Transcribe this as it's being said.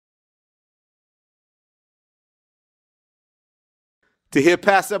To hear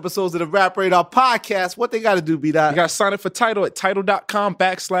past episodes of the Rap Radar podcast, what they got to do, B-Dot? You got to sign up for Tidal at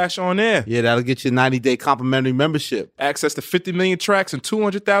tidal.com/onair. Yeah, that'll get you a 90-day complimentary membership. Access to 50 million tracks and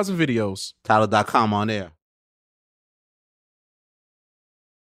 200,000 videos. Tidal.com on air.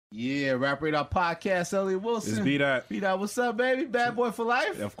 Yeah, Rap Radar podcast, Elliot Wilson. It's B-Dot. B-Dot, what's up, baby? Bad boy for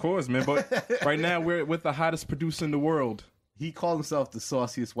life? Of course, man. But right now, we're with the hottest producer in the world. He called himself the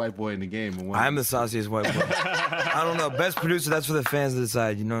sauciest white boy in the game. I'm the sauciest white boy. I don't know. Best producer, that's for the fans to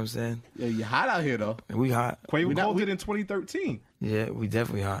decide. You know what I'm saying? Yeah, you're hot out here, though. We hot. Quavo called it in 2013. Yeah, we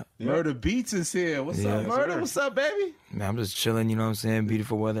definitely hot. Murda Beatz is here. What's up, Murda? What's up, baby? Man, I'm just chilling, you know what I'm saying?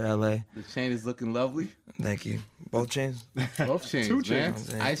 Beautiful weather, L.A. The chain is looking lovely. Thank you. Both chains? Both chains, 2 man.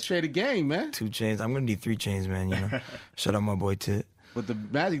 chains. Ice Trader gang, man. 2 chains. I'm going to need 3 chains, man, you know? Shout out my boy, Tit. But the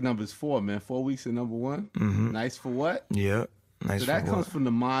magic number is 4, man. 4 weeks at number 1. Mm-hmm. Nice for what? Yeah. Nice So for that comes what? from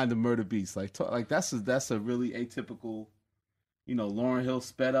the mind of Murda Beatz. Like that's a really atypical, Lauryn Hill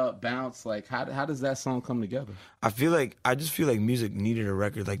sped up bounce. Like how does that song come together? I just feel like music needed a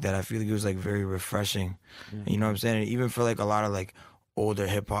record like that. I feel like it was like very refreshing. Yeah. You know what I'm saying? And even for like a lot of like older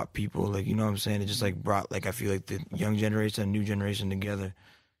hip hop people, like, you know what I'm saying? It just like brought like, I feel like the young generation and new generation together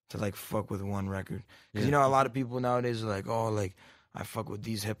to like fuck with one record. Cause a lot of people nowadays are like, oh, like I fuck with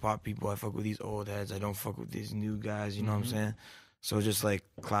these hip hop people. I fuck with these old heads. I don't fuck with these new guys. You know what I'm saying? So just like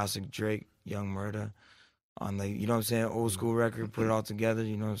classic Drake, Young Murda on like, you know what I'm saying? Old school record, put it all together.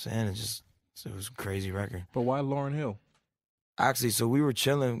 You know what I'm saying? It was a crazy record. But why Lauryn Hill? Actually, so we were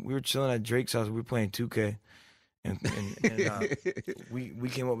chilling at Drake's house. We were playing 2K, and we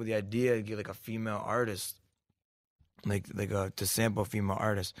came up with the idea to get like a female artist, to sample a female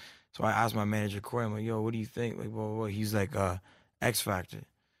artist. So I asked my manager Corey, I'm like, yo, what do you think? Like, well, he's like X Factor,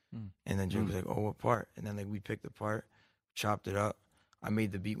 and then Drake was like, oh, what part? And then like we picked the part, chopped it up. I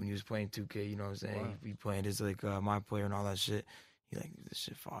made the beat when he was playing 2K. You know what I'm saying? Wow. He playing his like my player and all that shit. He like, this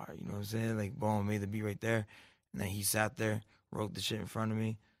shit fire. You know what I'm saying? Like, boom, made the beat right there, and then he sat there, wrote the shit in front of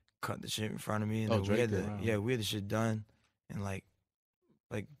me, cut the shit in front of me, and then we had the shit done in like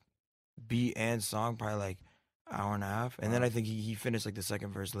beat and song probably like hour and a half, and then I think he finished like the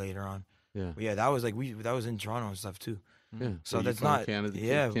second verse later on. Yeah. But yeah, that was like that was in Toronto and stuff too. Yeah. So that's not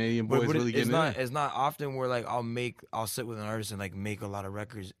Canadian boys really getting in. It's not often where like I'll sit with an artist and like make a lot of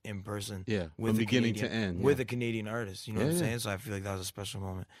records in person. Yeah. With From beginning to end. With a Canadian artist. You know what I'm saying? So I feel like that was a special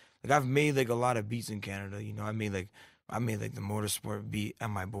moment. Like I've made like a lot of beats in Canada. You know, I made like the motorsport beat at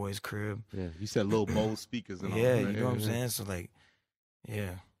my boy's crib. Yeah. You said little Bose speakers and all that. Yeah, you know what I'm saying? So like,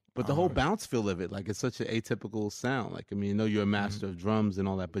 yeah. But the whole bounce feel of it, like it's such an atypical sound. Like, I mean, you're a master of drums and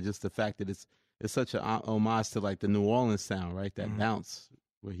all that, but just the fact that it's such an homage to like the New Orleans sound, right? That bounce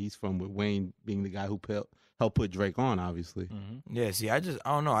where he's from, with Wayne being the guy who helped put Drake on, obviously. Yeah, see, I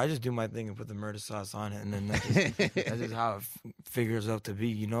don't know. I just do my thing and put the murder sauce on it, and then that's just how it figures out to be,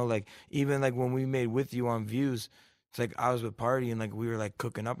 you know? Like, even like when we made With You on Views, it's like I was with Party and like we were like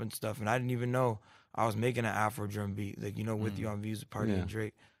cooking up and stuff, and I didn't even know I was making an Afro drum beat. Like, With You on Views with Party and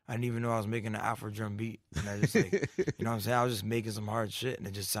Drake. I didn't even know I was making an Afro drum beat. And I just like, you know what I'm saying? I was just making some hard shit and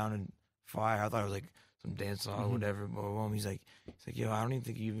it just sounded fire. I thought it was like some dance song or whatever. But he's like, yo, I don't even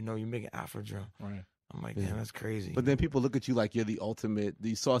think you even know you're making Afro drum. Right. I'm like, damn, that's crazy. But then people look at you like you're the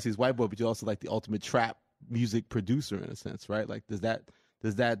sauciest white boy, but you're also like the ultimate trap music producer in a sense, right? Like, does that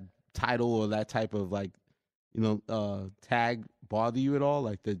title or that type of like, tag bother you at all?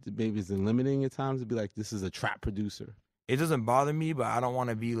 Like, that maybe it's limiting at times to be like, this is a trap producer. It doesn't bother me, but I don't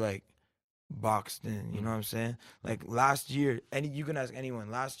want to be like boxed in. You know what I'm saying? Like last year, you can ask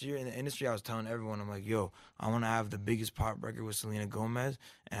anyone. Last year in the industry, I was telling everyone, I'm like, yo, I want to have the biggest pop record with Selena Gomez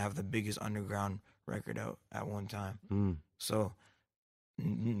and have the biggest underground record out at one time. So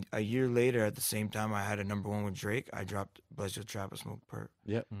a year later, at the same time I had a #1 with Drake, I dropped Bless Your Trap and Smoke Perp.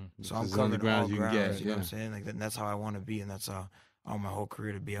 Yep. So I'm covering all grounds, you know what I'm saying? Like that's how I want to be, and that's how I want my whole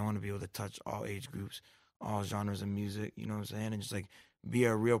career to be. I want to be able to touch all age groups, all genres of music, you know what I'm saying? And just like be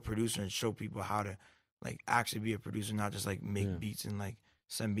a real producer and show people how to like actually be a producer, not just like make beats and like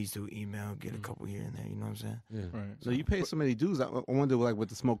send beats through email, get a couple here and there, you know what I'm saying? Yeah. Right. So you pay so many dues. I wonder, like, with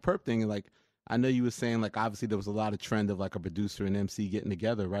the Smoke Perp thing, like, I know you were saying, like, obviously there was a lot of trend of like a producer and MC getting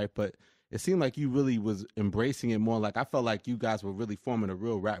together, right? But it seemed like you really was embracing it more. Like, I felt like you guys were really forming a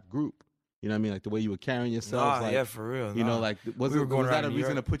real rap group. You know what I mean? Like the way you were carrying yourselves. Like, yeah, for real. You know, like was that a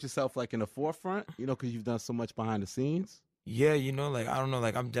reason to put yourself like in the forefront? You know, because you've done so much behind the scenes. Yeah, you know, like I don't know,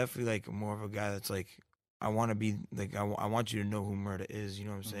 like I'm definitely like more of a guy that's like I want to be like I want you to know who Murda is. You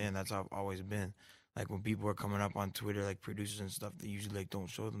know what I'm saying? That's how I've always been. Like when people are coming up on Twitter, like producers and stuff, they usually like don't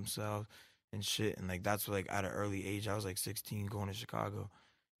show themselves and shit. And like that's what, like at an early age, I was like 16 going to Chicago.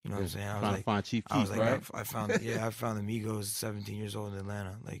 You know what I'm saying? I was Trying to like, find Chief I was Keef, like, right? I found the Migos 17 years old in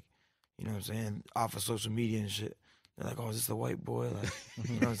Atlanta. Like, you know what I'm saying? Off of social media and shit. They're like, oh, is this the white boy? Like,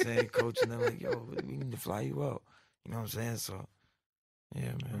 you know what I'm saying? Coaching them like, yo, we need to fly you out. You know what I'm saying? So,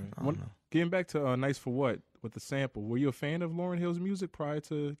 yeah, man. I don't know. Getting back to Nice for What with the sample, were you a fan of Lauryn Hill's music prior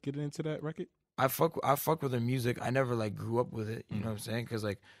to getting into that record? I fuck with her music. I never like grew up with it. You know what I'm saying? Because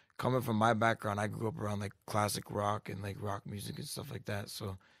like coming from my background, I grew up around like classic rock and like rock music and stuff like that.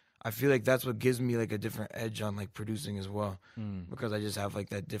 So I feel like that's what gives me like a different edge on like producing as well, because I just have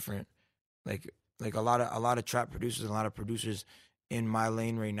like that different like a lot of trap producers and a lot of producers in my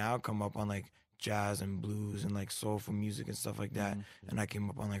lane right now come up on like jazz and blues and like soulful music and stuff like that, and I came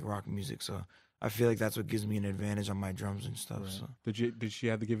up on like rock music. So I feel like that's what gives me an advantage on my drums and stuff. Right. So Did she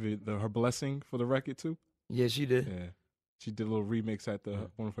have to give it her blessing for the record too? yeah, she did. Yeah, she did a little remix at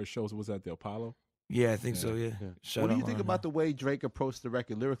one of her shows. Was that the Apollo? Yeah, I think so. Yeah. What do you think about the way Drake approached the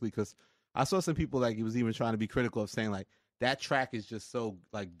record lyrically? Because I saw some people like he was even trying to be critical of saying like that track is just so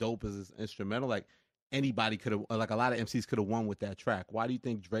like dope as an instrumental. Like anybody could have, like a lot of MCs could have won with that track. Why do you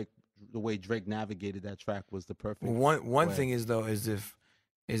think the way Drake navigated that track was the perfect? One thing is though is if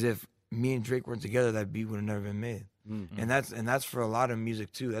me and Drake weren't together, that beat would have never been made. And that's for a lot of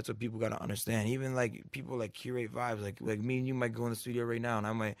music too. That's what people got to understand. Even like people like curate vibes. Like me and you might go in the studio right now, and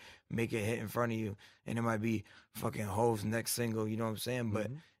I might make it hit in front of you, and it might be fucking Hove's next single. You know what I'm saying?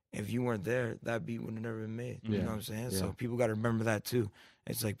 But if you weren't there, that beat would have never been made. You know what I'm saying? Yeah. So people got to remember that too.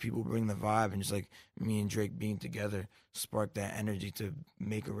 It's like people bring the vibe, and just like me and Drake being together sparked that energy to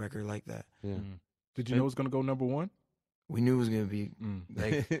make a record like that. Yeah. Did you know it was gonna go number one? We knew it was gonna be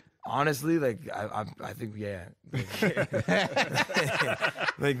like honestly, like I think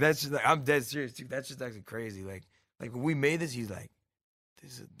like that's just, like I'm dead serious, dude. That's just actually crazy. Like when we made this, he's like,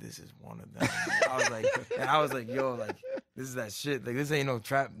 this is one of them. I was like, yo, like this is that shit. Like this ain't no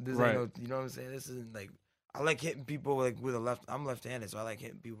trap. This ain't no, you know what I'm saying? This isn't like, I like hitting people like with a left. I'm left-handed, so I like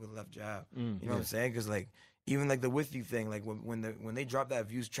hitting people with a left jab. You know what I'm saying? Because like even like the With You thing, like when they dropped that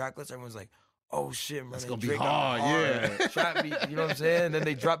Views track list, everyone's like, oh shit, man, it's gonna Drake be hard, yeah. Trap beat, you know what I'm saying? And then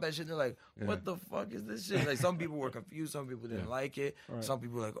they drop that shit, and they're like, what the fuck is this shit? Like some people were confused, some people didn't like it, some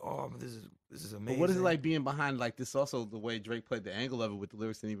people were like, oh, this is amazing. But what is it like being behind like this? Also, the way Drake played the angle of it with the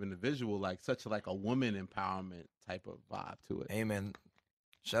lyrics and even the visual, like such like a woman empowerment type of vibe to it. Hey man,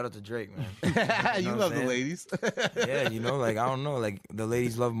 shout out to Drake, man. You love the ladies. Yeah, you know, like I don't know, like the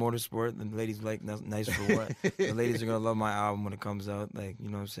ladies love motorsport, the ladies like Nice for What. The ladies are gonna love my album when it comes out. Like, you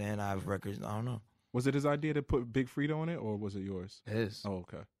know what I'm saying? I have records. I don't know. Was it his idea to put Big Frito on it, or was it yours? His. Oh,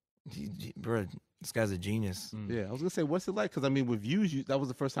 okay. Bro, this guy's a genius. Yeah, I was gonna say, what's it like? Because I mean, with Views, that was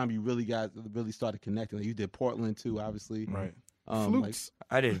the first time you really started connecting. Like, you did Portland too, obviously. Right. Flukes.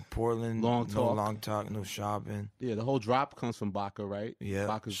 I did Portland. Long talk, no shopping. Yeah, the whole drop comes from Baca, right? Yeah.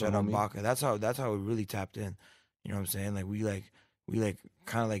 Baca's Shout out Baca. That's how we really tapped in. You know what I'm saying? Like we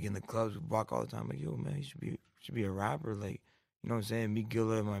kind of like in the clubs with Baca all the time. Like, yo, man, you should be a rapper. Like, you know what I'm saying? Me,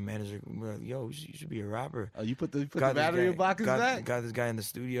 Gilla, and my manager, we're like, yo, you should be a rapper. Oh, you put the battery in Baca's back? Got this guy in the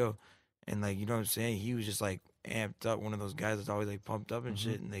studio, and like, you know what I'm saying? He was just like amped up, one of those guys that's always like pumped up and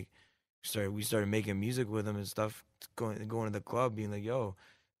shit. And like, we started making music with him and stuff, going to the club, being like, yo,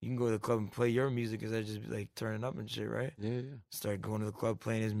 you can go to the club and play your music instead of just like turning up and shit, right? Yeah. Started going to the club,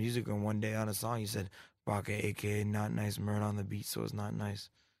 playing his music, and one day on a song, he said, Baca, a.k.a. Not Nice, Murda on the beat, so it's not nice.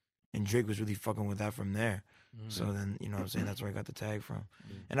 And Drake was really fucking with that from there. So then, you know what I'm saying, that's where I got the tag from.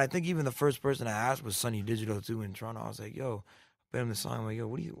 And I think even the first person I asked was Sunny Digital too in Toronto. I was like, yo, I played him the song. I'm like, yo,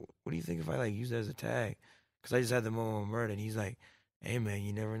 what do you think if I like use that as a tag? Because I just had the moment of Murda, and he's like, hey man,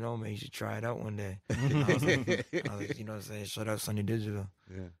 you never know, man, you should try it out one day. I was like, you know what I'm saying, shout out Sunny Digital.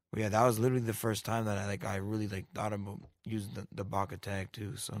 Yeah. But yeah, that was literally the first time that I really like thought about using the Baca tag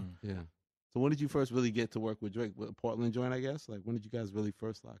too. So yeah. So when did you first really get to work with Drake? With Portland joint, I guess? Like, when did you guys really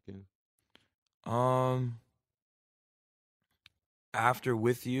first lock in? After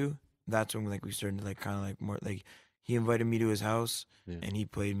With You, that's when like we started to like kind of like more like he invited me to his house and he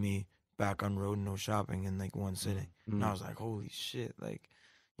played me Back on Road, No Shopping in like one sitting. And I was like, holy shit, like,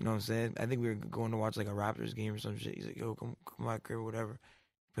 you know what I'm saying? I think we were going to watch like a Raptors game or some shit. He's like, yo, come to my crib or whatever.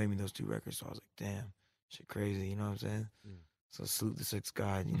 He played me those two records, so I was like, damn, shit crazy, you know what I'm saying? So salute the sixth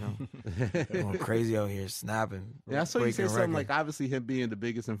god, you know, going crazy out here, snapping. Yeah, I saw you say something like, obviously him being the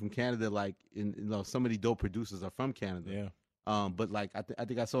biggest and from Canada, like, you know, so many dope producers are from Canada. Yeah. But like I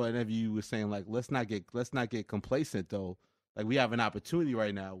think I saw an interview you were saying like let's not get complacent though. Like we have an opportunity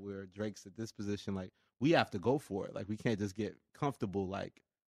right now where Drake's at this position. Like we have to go for it. Like we can't just get comfortable. Like,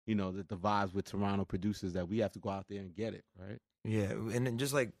 you know, the vibes with Toronto producers, that we have to go out there and get it, right? Yeah, and then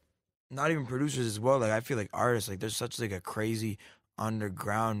just like not even producers as well. Like I feel like artists, like there's such like a crazy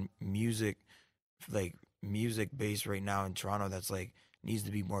underground music base right now in Toronto that's like needs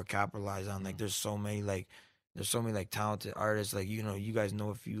to be more capitalized on. Like there's so many talented artists. Like, you know, you guys know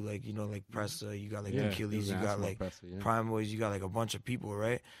a few, like, you know, like Pressa, you got like Achilles, you got like Prime Boys, you got like a bunch of people,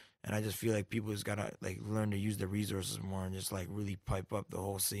 right? And I just feel like people just gotta like learn to use the resources more and just like really pipe up the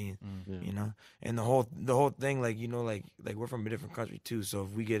whole scene, you know. And the whole thing, like, you know, like we're from a different country too. So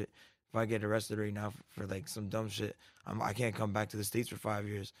if I get arrested right now for like some dumb shit, I can't come back to the States for 5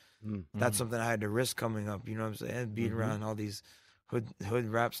 years. That's something I had to risk coming up. You know what I'm saying? Being around all these hood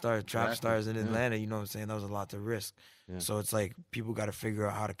rap stars, trap stars in Atlanta. You know what I'm saying? That was a lot to risk. So it's like people got to figure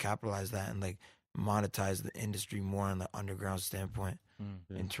out how to capitalize that and like monetize the industry more on the underground standpoint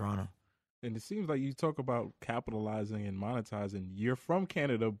in Toronto. And it seems like you talk about capitalizing and monetizing. You're from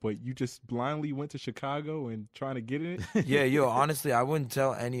Canada, but you just blindly went to Chicago and trying to get in it. Yeah, yo, honestly, I wouldn't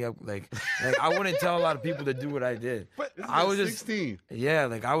tell any of like I wouldn't tell a lot of people to do what I did. But I was 16. Yeah,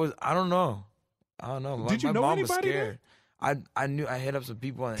 like I don't know. Did you know mom anybody was scared. I knew I hit up some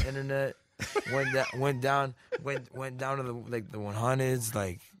people on the internet. went down to the 100s.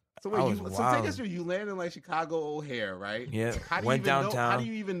 Like, So wait, so take us through. You land in like Chicago O'Hare, right? Yeah. How do Went you even downtown. Know, how do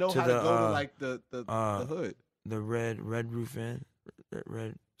you even know to how the, to go to like the hood? The red roof inn,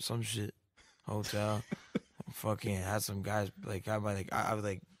 red some shit hotel. Fucking had some guys I was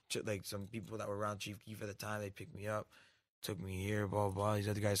like some people that were around Chief Keef at the time. They picked me up, took me here, blah blah blah. These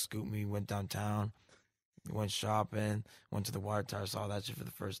other guys scooped me. Went downtown, went shopping, went to the water tower, saw that shit for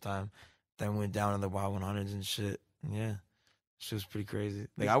the first time. Then went down to the Wild 100s and shit. Yeah. Shit was pretty crazy.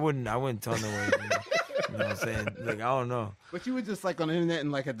 Like I wouldn't tell no one. You know what I'm saying? Like I don't know. But you were just like on the internet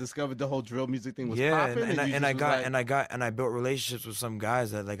and like had discovered the whole drill music thing was popping. And I built relationships with some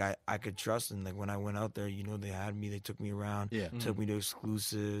guys that like I could trust, and like when I went out there, you know, they had me. They took me around. Took me to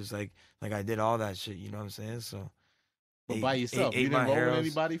exclusives. Like I did all that shit. You know what I'm saying? So. But by yourself, you didn't roll with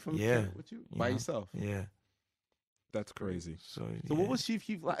anybody from with you by yourself. Yeah. That's crazy. So what was Chief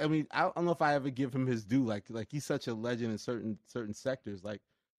Keef like? I mean, I don't know if I ever give him his due. Like he's such a legend in certain sectors. Like,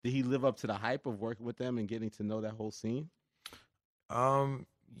 did he live up to the hype of working with them and getting to know that whole scene?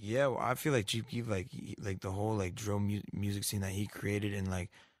 Yeah, well, I feel like Chief Keef, like the whole like drill music scene that he created, and like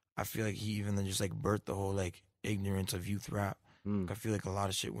I feel like he even just like birthed the whole like ignorance of youth rap. I feel like a lot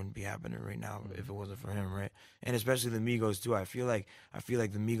of shit wouldn't be happening right now if it wasn't for him, right? And especially the Migos too. I feel like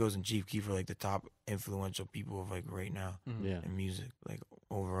the Migos and Chief Keef are like the top influential people of like right now in music, like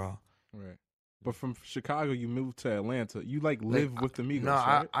overall. Right. But from Chicago, you moved to Atlanta. You like live with the Migos, no,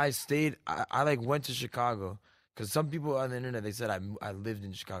 right? I stayed. I like went to Chicago. Because some people on the internet, they said I lived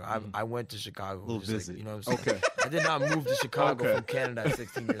in Chicago. I went to Chicago. Visit. Like, you know what I'm saying? Okay. I did not move to Chicago from Canada at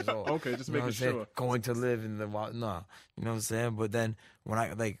 16 years old. Okay, just you know making sure. Going to live in the wild, no. You know what I'm saying? But then when I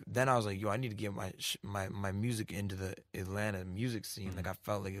was like, yo, I need to get my music into the Atlanta music scene. Like I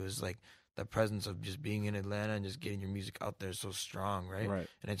felt like it was like the presence of just being in Atlanta and just getting your music out there is so strong, right? Right.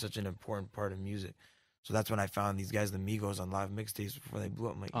 And it's such an important part of music. So that's when I found these guys, the Migos, on live mixtapes before they blew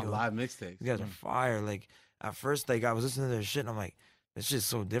up. I'm like, yo, live mixtapes. These guys are fire. Like at first, like I was listening to their shit and I'm like, this shit's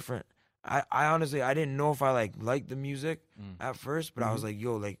so different. I honestly, I didn't know if I liked the music at first, but I was like,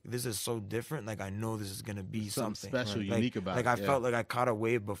 yo, like this is so different. Like I know this is gonna be something special, unique about it. Like I felt like I caught a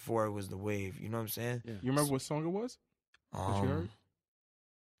wave before it was the wave. You know what I'm saying? Yeah. You remember what song it was that you heard?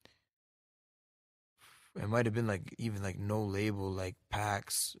 It might have been like even like No Label, like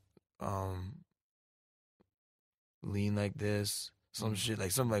Pax, Lean Like This, some shit,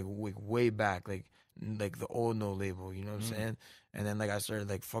 like some like way back, like the old No Label, you know what I'm saying? And then like I started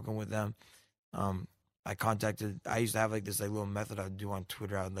like fucking with them. I used to have like this like little method I'd do on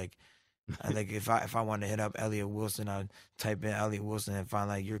Twitter. I'd like if I wanted to hit up Elliot Wilson, I'd type in Elliot Wilson and find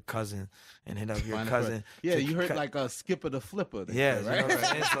like your cousin and hit up your cousin. Yeah, you heard like a Skipper the Flipper. Yeah, right? You know what I'm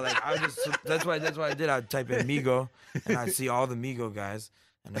saying? So like that's why I did. I'd type in Migo and I'd see all the Migo guys.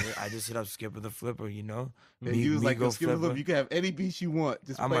 And I just hit up Skipper the Flipper, you know? And you was like, yo, Skipper the Flipper, you can have any beats you want.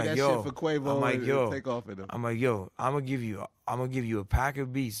 Just play that shit for Quavo and take off in them. I'm like, yo, I'm gonna give you a pack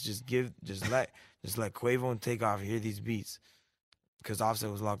of beats. Just let Quavo and take off. Hear these beats. Because Offset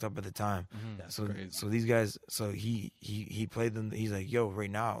was locked up at the time. That's crazy. So these guys, so he played them. He's like, yo,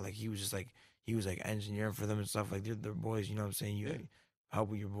 right now, like he was engineering for them and stuff. Like they're boys, you know what I'm saying? You help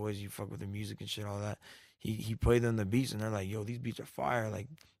with your boys, you fuck with their music and shit, all that. He played them the beats and they're like, yo, these beats are fire. Like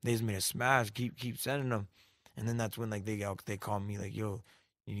they just made a smash. Keep sending them. And then that's when like they called me like, yo,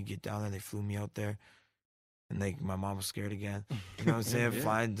 you need to get down there. They flew me out there. And like my mom was scared again. You know what I'm saying?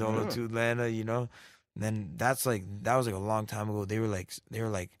 Flying Dolo to Atlanta, you know? And then that was like a long time ago. They were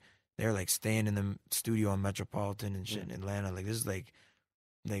like staying in the studio on Metropolitan and shit in Atlanta. Like this is like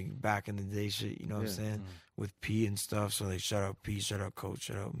like back in the day shit, you know what I'm saying? With P and stuff. So like shout out P, shout out Coach,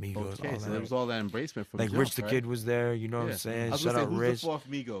 shout out Migos. Okay, all so that. there was all that embracement from like jump, Rich the right? Kid was there, you know what I'm I saying? was Shout gonna say, out who's Rich. the fourth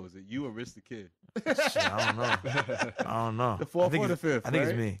Migo? Is it you or Rich the Kid? Shit, I don't know. I don't know. The fourth I think or the it's- fifth, I think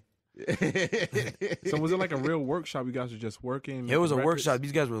right? it's me. So was it like a real workshop? You guys were just working? It was a making records? workshop.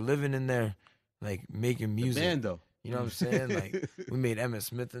 These guys were living in there, like making The music. band, though. You know what I'm saying? Like we made Emmett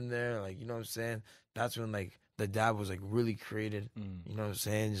Smith in there. Like you know what I'm saying? That's when like the dab was like really created. You know what I'm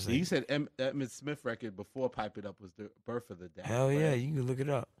saying? Just You like, said Emmett Smith record before Pipe It Up was the birth of the dab. hell right? yeah, you can look it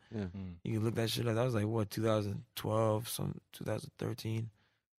up. Yeah. You can look that shit up. That was like what 2012, 2013,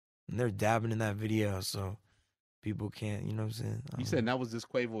 and they're dabbing in that video, so people can't. You know what I'm saying? You said that was just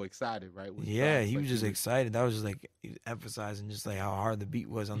Quavo excited, right? With Yeah, Vibes, he like was just excited. That was just like he was emphasizing just like how hard the beat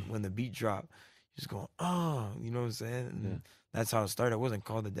was on when the beat dropped. Just going, oh, you know what I'm saying? And that's how it started. It wasn't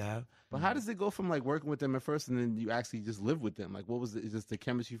called the dab. But how does it go from like working with them at first and then you actually just live with them? Like, what was it? Is just the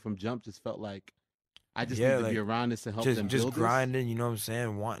chemistry from jump just felt like I just need to be around this to help them just build grinding, you know what I'm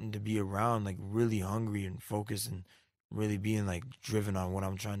saying? Wanting to be around, like really hungry and focused and really being like driven on what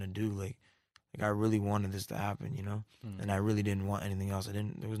I'm trying to do. Like I really wanted this to happen, you know? And I really didn't want anything else.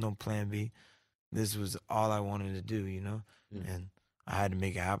 There was no plan B. This was all I wanted to do, you know? And I had to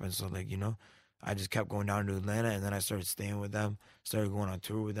make it happen. So like, you know, I just kept going down to Atlanta, and then I started staying with them, started going on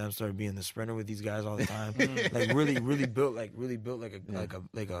tour with them, started being the sprinter with these guys all the time. Like really built like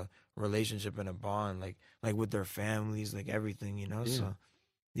a relationship and a bond, like with their families, like everything, you know. So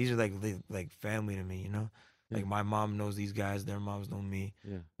these are like family to me, you know. Like my mom knows these guys, their moms know me.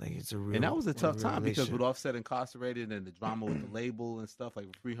 Yeah, like it's a real. And that was a tough time because relationship. with Offset incarcerated and the drama with the label and stuff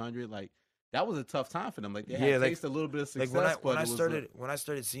like 300, like. That was a tough time for them. Like they had tasted a little bit of success. Like when I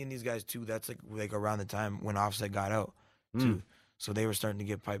started seeing these guys too, that's like around the time when Offset got out too. So they were starting to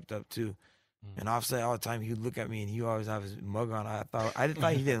get piped up too. And Offset all the time, he'd look at me and he always have his mug on. I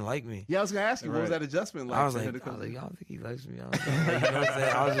thought he didn't like me. Yeah, I was gonna ask you, what was that adjustment like? I was like, I don't think he likes me. Like, you know what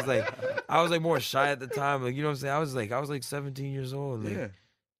I'm saying? I was like more shy at the time. Like, you know what I'm saying? I was like 17 years old. Like,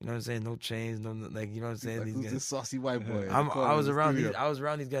 you know what I'm saying? No chains, no like, you know what I'm saying? Like, these who's guys. this saucy white boy? I was around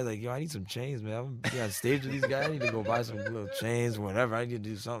these guys like, yo, I need some chains, man. I'm gonna be on stage with these guys. I need to go buy some little chains, whatever. I need to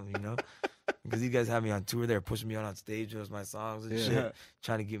do something, you know? Because these guys had me on tour. They were pushing me out on stage. It was my songs and shit,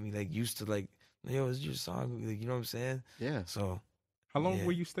 trying to get me like used to like, yo, it's your song. Like, you know what I'm saying? Yeah. So, how long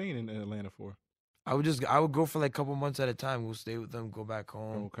were you staying in Atlanta for? I would go for like a couple months at a time. We'll stay with them, go back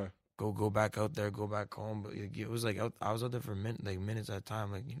home. Oh, okay. Go back out there, go back home. But it was like I was out there for minutes at a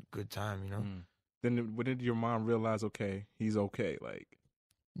time, like good time, you know. Then when did your mom realize, okay, he's okay? Like,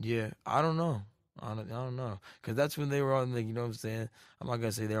 yeah, I don't know. I don't know, cause that's when they were on, like, you know what I'm saying. I'm not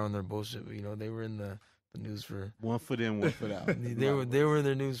gonna say they're on their bullshit, but you know they were in the news for 1 foot in, 1 foot out. they were in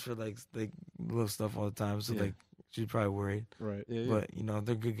their news for like little stuff all the time. So like she's probably worried, right? But you know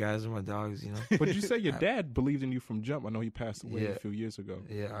they're good guys. They're my dogs, you know. But you say your dad believed in you from jump. I know he passed away a few years ago.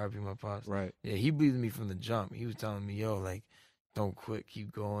 Yeah, R.I.P. my pops. Right. Yeah, he believed in me from the jump. He was telling me, yo, like, don't quit,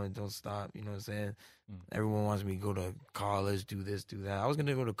 keep going, don't stop. You know what I'm saying? Everyone wants me to go to college, do this, do that. I was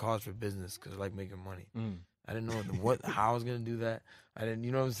gonna go to college for business because I like making money. I didn't know how I was gonna do that. I didn't,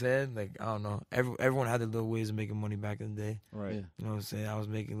 you know what I'm saying? Like, I don't know. Everyone had their little ways of making money back in the day. Right. You know what I'm saying? I was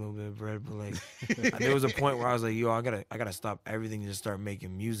making a little bit of bread, but like, there was a point where I was like, yo, I gotta stop everything and just start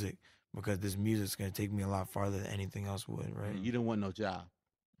making music because this music's gonna take me a lot farther than anything else would. Right? You didn't want no job.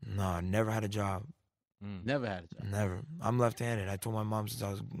 No, I never had a job. Never had a job. Never. I'm left-handed. I told my mom since I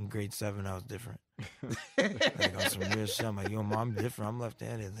was in grade 7 I was different. Like on some real shit. I'm like, yo, mom, I'm different. I'm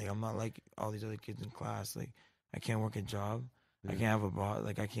left-handed. Like, I'm not like all these other kids in class. Like, I can't work a job. I can't have a boss.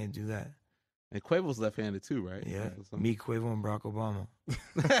 Like, I can't do that. And Quavo's left-handed too, right? Yeah. Me, Quavo, and Barack Obama.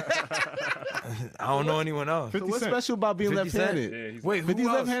 I don't know anyone else. So what's special about being left-handed? Yeah, wait, 50's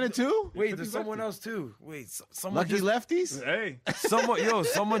left-handed too? Wait, there's someone else too. Wait, someone Lucky lefties? Hey.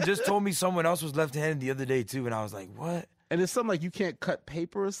 Someone just told me someone else was left-handed the other day too, and I was like, what? And it's something like you can't cut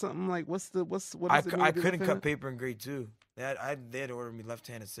paper or something. Like what is it? I couldn't cut paper in grade 2. They had to order me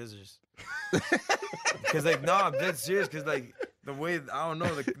left-handed scissors. Cause like, no, I'm dead serious. Cause like the way, I don't know,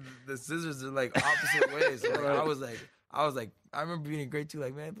 the scissors are like opposite ways. So, like, I was like, I remember being in grade 2,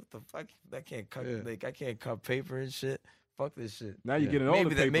 like, man, what the fuck? I can't cut, like, I can't cut paper and shit. Fuck this shit. Now you're getting all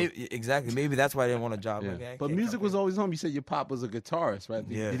the paper. Exactly. Maybe that's why I didn't want a job. Yeah. Like, but music was always home. You said your pop was a guitarist, right?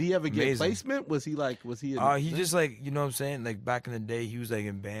 Yeah. Did he ever get placement? Was he? He just like, you know what I'm saying? Like back in the day, he was like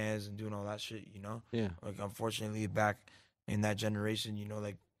in bands and doing all that shit, you know? Yeah. Like unfortunately back in that generation, you know,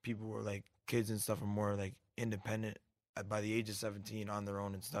 like people were like, kids and stuff are more like independent by the age of 17 on their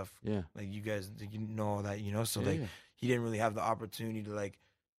own and stuff. Yeah. Like you guys, you know all that, you know? So he didn't really have the opportunity to like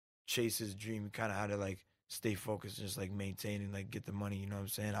chase his dream. He kind of had to like stay focused, just like maintain and like get the money. You know what I'm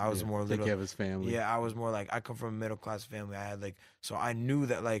saying? I was Yeah, more take little. care of his family. Yeah, I was more like, I come from a middle class family. I had like, so I knew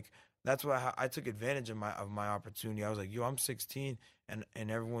that like that's why I took advantage of my opportunity. I was like, yo, I'm 16 and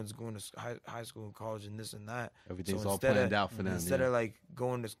everyone's going to high school and college and this and that. Everything's So all instead planned of- out for them. Instead yeah. of like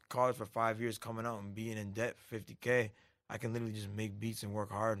going to college for 5 years, coming out and being in debt for $50K, I can literally just make beats and work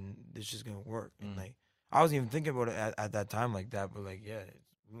hard, and it's just gonna work. And like, I wasn't even thinking about it at that time like that, but like, yeah,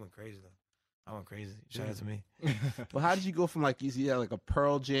 we went crazy though. I went crazy. Shout out to me. Well, how did you go from like you had like a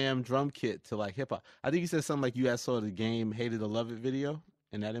Pearl Jam drum kit to like hip hop? I think you said something like you guys saw the Game Hated to Love It video,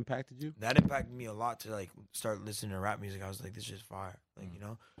 and that impacted you. That impacted me a lot to like start listening to rap music. I was like, this shit's fire, like you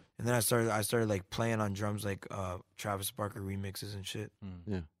know. And then I started like playing on drums, like Travis Barker remixes and shit.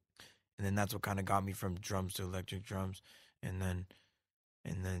 Yeah. And then that's what kind of got me from drums to electric drums. And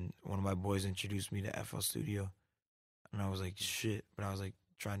then one of my boys introduced me to FL Studio, and I was like, shit. But I was like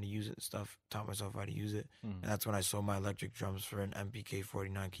trying to use it and stuff, taught myself how to use it. And that's when I sold my electric drums for an MPK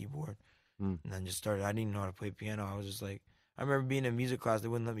 49 keyboard. And then just started. I didn't even know how to play piano. I was just like, I remember being in music class. They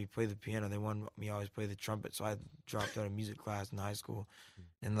wouldn't let me play the piano. They wanted me to always play the trumpet. So I dropped out of music class in high school.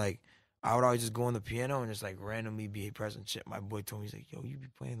 And like, I would always just go on the piano and just like randomly be pressing shit. My boy told me, he's like, yo, you be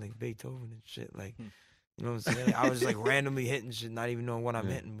playing like Beethoven and shit. Like, you know what I'm saying? I was just like randomly hitting shit, not even knowing what I'm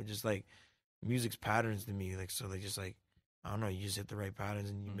hitting, but just like music's patterns to me. Like, so like, just like, I don't know, you just hit the right patterns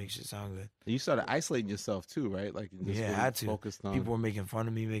and you make shit sound good. And you started isolating yourself too, right? Like, just Yeah, I really had to. focused on People were making fun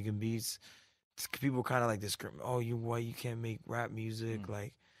of me making beats. People kind of like discriminate. Oh, you can't make rap music.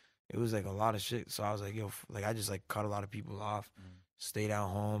 Like, it was like a lot of shit. So I was like, yo, like I just like cut a lot of people off. Stayed out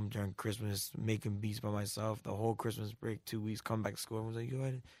home during Christmas making beats by myself. The whole Christmas break, 2 weeks, come back to school. Everyone's like, yo,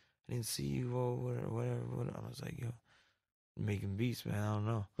 I didn't see you or whatever. I was like, yo, making beats, man. I don't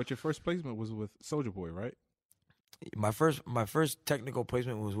know. But your first placement was with Soulja Boy, right? My first technical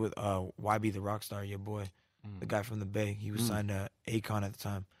placement was with YB the Rockstar, your boy, the guy from the Bay. He was signed to Akon at the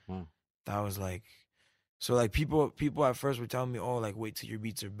time. That was like, so like people at first were telling me, oh, like wait till your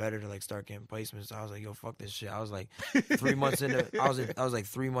beats are better to like start getting placements. I was like, yo, fuck this shit. I was like 3 months into I was like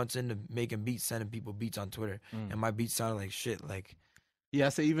 3 months into making beats, sending people beats on Twitter, and my beats sounded like shit. Like, yeah, I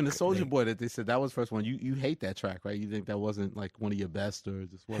say even the Soulja Boy that they said that was the first one. You hate that track, right? You think that wasn't like one of your best or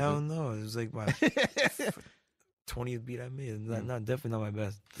just wasn't? Hell no, it was like my 20th beat I made. Not definitely not my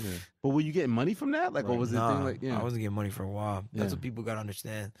best. Yeah. But were you getting money from that? Like, what was the thing? Like, I wasn't getting money for a while. That's what people gotta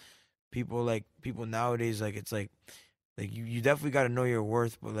understand. People nowadays, like, it's like you definitely got to know your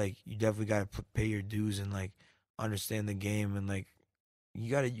worth, but like you definitely got to pay your dues and like understand the game, and like you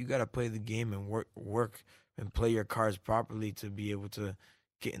gotta play the game and work and play your cards properly to be able to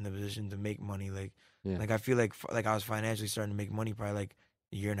get in the position to make money. Like, like I feel like I was financially starting to make money probably like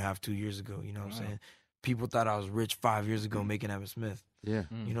a year and a half, 2 years ago. You know what I'm saying? People thought I was rich 5 years ago making Evan Smith. Yeah.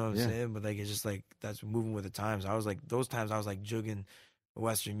 You know what I'm saying? But like, it's just like, that's moving with the times. I was like, those times I was like jugging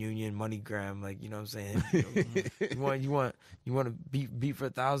Western Union, MoneyGram, like, you know what I'm saying? you want to beat for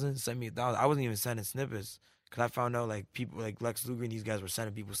 1,000? Send me 1,000. I wasn't even sending snippets because I found out like people like Lex Luger and these guys were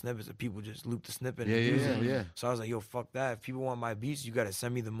sending people snippets and people just looped the snippet and use it. Yeah. So I was like, yo, fuck that. If people want my beats, you got to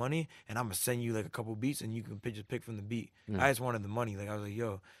send me the money and I'm going to send you like a couple beats and you can just pick from the beat. I just wanted the money. Like, I was like,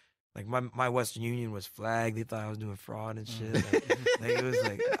 yo, like my Western Union was flagged. They thought I was doing fraud and shit. Like it was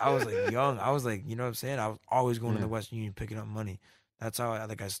like, I was like young. I was like, you know what I'm saying? I was always going to the Western Union picking up money. That's how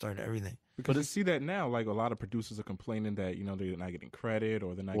I started everything. Because you see that now, like a lot of producers are complaining that, you know, they're not getting credit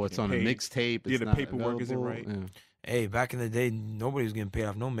or they're not or getting it's on paid. a mixtape. Yeah, the paperwork isn't right. Yeah. Hey, back in the day, nobody was getting paid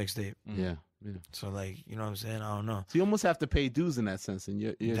off no mixtape. Yeah. So like, you know what I'm saying? I don't know. So you almost have to pay dues in that sense.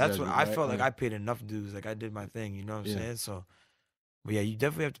 And that's what I felt like. I paid enough dues. Like I did my thing. You know what I'm saying? So, but yeah, you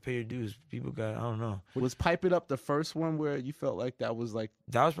definitely have to pay your dues. People got, I don't know. Was Pipe It Up the first one where you felt like that was like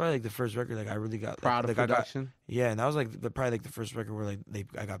that was probably like the first record like I really got proud of production? And that was like probably like the first record where like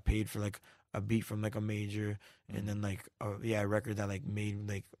I got paid for like a beat from like a major, and then like a record that like made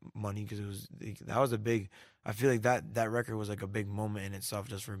like money because it was that was a big. I feel like that record was like a big moment in itself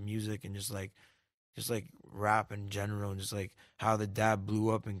just for music and just like rap in general, and just like how the dab blew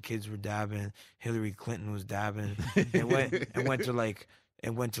up and kids were dabbing. Hillary Clinton was dabbing. It went to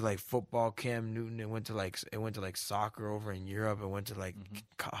like football, Cam Newton. It went to like soccer over in Europe. It went to like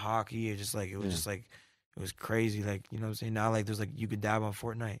hockey. It just like it was just like it was crazy. Like, you know what I'm saying? Now like there's like you could dab on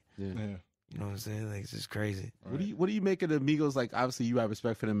Fortnite. Yeah. You know what I'm saying? Like, it's just crazy. Right. What do you make of the Migos? Like, obviously you have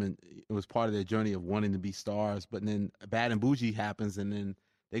respect for them, and it was part of their journey of wanting to be stars. But then Bad and Bougie happens, and then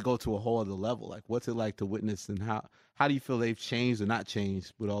they go to a whole other level. Like, what's it like to witness, and how do you feel they've changed or not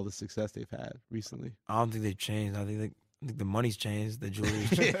changed with all the success they've had recently? I don't think they've changed. I think the money's changed. The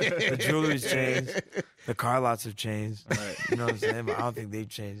jewelry's changed. The car lots have changed. Right. You know what I'm saying? But I don't think they've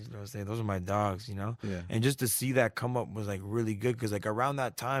changed. You know what I'm saying? Those are my dogs, you know? Yeah. And just to see that come up was like really good because like around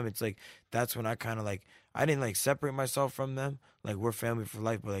that time, it's like that's when I kind of like, I didn't like separate myself from them. Like we're family for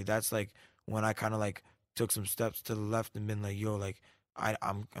life, but like that's like when I kind of like took some steps to the left and been like, yo, like I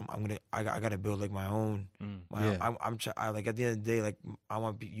gotta build like my own. I like at the end of the day, like I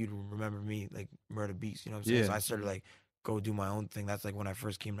want you to remember me like Murda Beatz. You know what I'm saying? Yeah. So I started like go do my own thing. That's like when I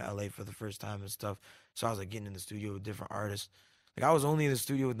first came to LA for the first time and stuff. So I was like getting in the studio with different artists. Like I was only in the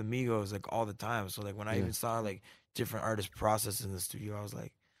studio with the Migos like all the time. So like when I even saw like different artists process in the studio, I was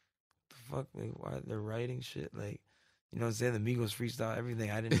like, the fuck, like why they're writing shit like. You know what I'm saying? The Migos freestyle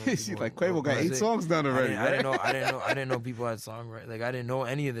everything. I didn't know. She's like, Quavo got 8 songs done already. I didn't know people had song right. Like I didn't know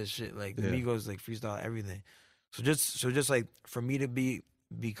any of this shit. Like the Migos like freestyle everything. So just like for me to be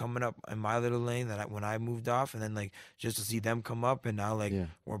coming up in my little lane when I moved off, and then like just to see them come up, and now like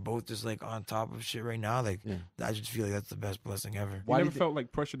we're both just like on top of shit right now. Like I just feel like that's the best blessing ever. You never felt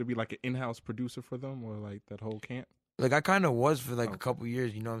like pressure to be like an in-house producer for them or like that whole camp? Like I kind of was for like a couple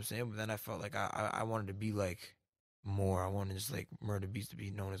years. You know what I'm saying? But then I felt like I wanted to be like. More. I wanted just like Murda Beatz to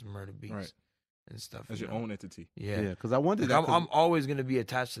be known as Murda Beatz and stuff. As your own entity. Yeah. Because I wondered like I'm always gonna be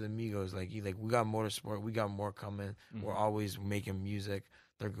attached to the Migos. Like we got motorsport, we got more coming. We're always making music.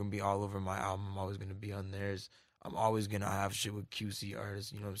 They're gonna be all over my album. I'm always gonna be on theirs. I'm always gonna have shit with QC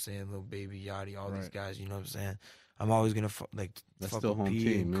artists. You know what I'm saying? Lil Baby, Yachty, all these guys. You know what I'm saying? I'm always gonna fuck still with home P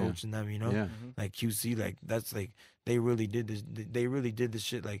team, and coaching them. You know, like QC, like that's like they really did this. They really did this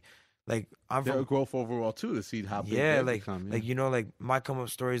shit. Like I'm their from growth overall too to see how big they become. Like you know, like my come up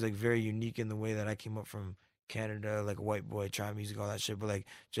story is like very unique in the way that I came up from Canada, like a white boy, trying music, all that shit. But like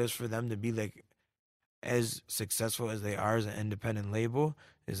just for them to be like as successful as they are as an independent label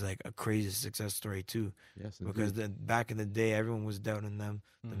is like a crazy success story too. Yes, because back in the day, everyone was doubting them.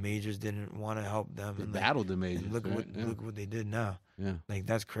 The majors didn't want to help them. They and battled the majors. Look what they did now. Yeah, like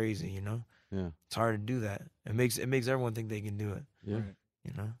that's crazy. You know. Yeah, it's hard to do that. It makes everyone think they can do it. Yeah. Right.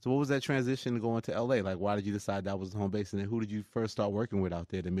 You know. So what was that transition going to LA? Like, why did you decide that was the home base? And then who did you first start working with out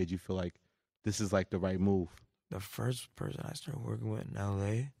there that made you feel like this is like the right move? The first person I started working with in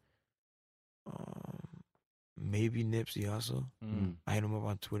LA, maybe Nipsey Hussle. I hit him up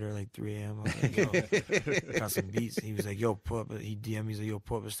on Twitter like 3 a.m. I was like, yo, got some beats. He was like, yo, pull up. He DM'd me. He's like, yo,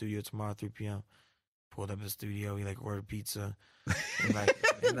 pull up a studio tomorrow 3 p.m. Pulled up a studio. He like ordered pizza. And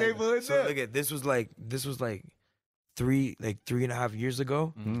so look at this was like 3.5 years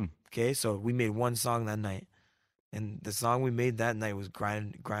ago. Okay, so we made one song that night, and the song we made that night was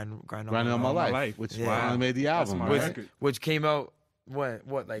grind on my life, which finally made the album, which came out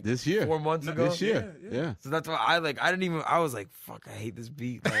what like this year, 4 months ago. This year, yeah. So that's why I was like, fuck, I hate this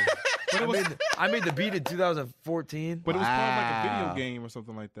beat. Like, I made the beat in 2014, but it was part of like a video game or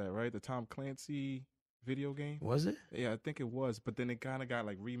something like that, right? The Tom Clancy video game. Was it? Yeah, I think it was, but then it kind of got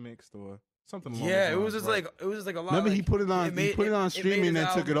like remixed or something. Yeah, it was just like a lot. Remember, like, he put it on streaming and then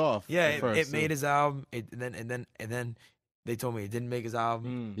took it off. Yeah, it made his album. And then they told me it didn't make his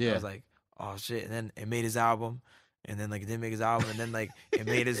album. I was like, oh shit. And then it made his album. And then like it didn't make his album. And then like it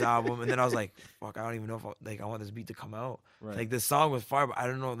made his album. And then I was like, fuck, I don't even know if I want this beat to come out. Right. Like the song was fire, but I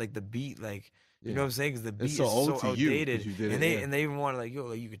don't know like the beat like. You know what I'm saying? Because the beat is so outdated, and they even wanted like, yo,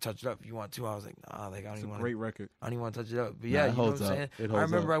 like you could touch it up if you want to. I was like, nah, like I don't even want. Great record. I don't even want to touch it up. But yeah, you know what I'm saying. I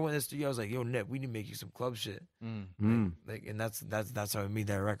remember I went in the studio. I was like, yo, Nip, we need to make you some club shit. Like, and that's how we made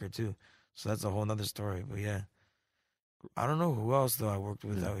that record too. So that's a whole nother story. But yeah, I don't know who else though I worked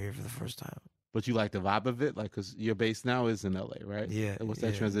with out here for the first time. But you like the vibe of it, like, cause your base now is in LA, right? Yeah. And what's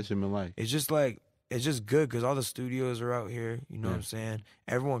that transition been like? It's just like it's just good because all the studios are out here. You know what I'm saying?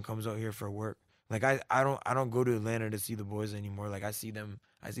 Everyone comes out here for work. Like I don't go to Atlanta to see the boys anymore. Like I see the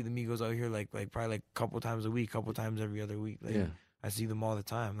Migos out here like probably like a couple times a week, couple times every other week. Like I see them all the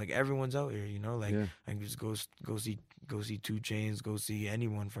time. Like everyone's out here, you know. Like I can just go see 2 Chainz, go see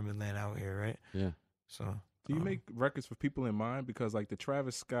anyone from Atlanta out here, right? Yeah. So do you make records for people in mind? Because like the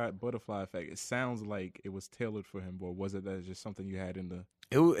Travis Scott Butterfly Effect, it sounds like it was tailored for him, or was it that just something you had in the?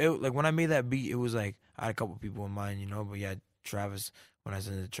 It like when I made that beat, it was like I had a couple people in mind, you know. But yeah, Travis. When I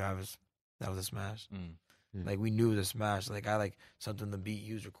sent it to Travis. That was a smash. Like we knew it was a smash. Like I like something the beat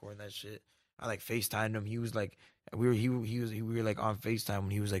he was recording that shit. I like FaceTimed him. He was like we were like on FaceTime when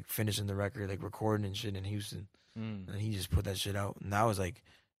he was like finishing the record, like recording and shit in Houston. And he just put that shit out. And that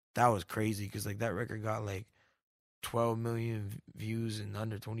was crazy because like that record got like 12 million views in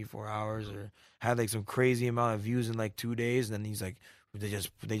under 24 hours or had like some crazy amount of views in like 2 days. And then he's like they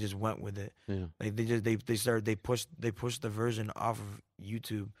just went with it. Yeah. Like they pushed the version off of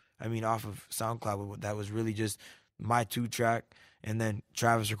YouTube. I mean, off of SoundCloud, that was really just my 2-track, and then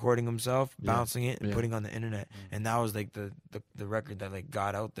Travis recording himself, bouncing it, and Yeah. putting on the internet, and that was like the record that like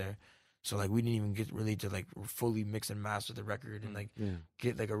got out there. So like we didn't even get really to like fully mix and master the record and like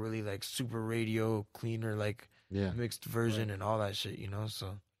get like a really like super radio cleaner like mixed version and all that shit, you know.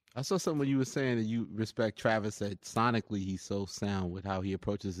 So I saw something when you were saying that you respect Travis, that sonically he's so sound with how he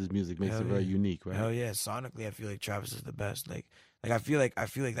approaches his music, makes it very unique, right? Hell yeah, sonically I feel like Travis is the best. Like I feel like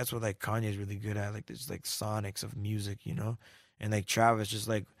that's what like Kanye's really good at, like this like sonics of music, you know. And like Travis just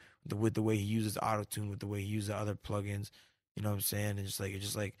like with the way he uses auto-tune, with the way he uses other plugins, you know what I'm saying? And just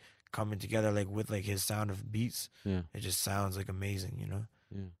like coming together like with like his sound of beats, it just sounds like amazing, you know.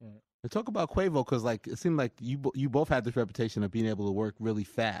 And talk about Quavo, because like it seemed like you both had this reputation of being able to work really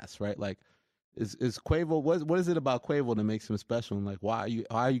fast, right? Like, is Quavo, what is it about Quavo that makes him special? And like, why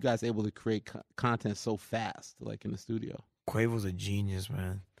are you guys able to create content so fast, like in the studio? Quavo's a genius,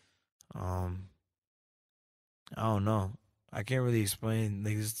 man. I don't know. I can't really explain.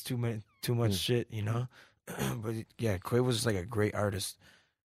 Like, there's too much shit, you know. But yeah, Quavo's just like a great artist.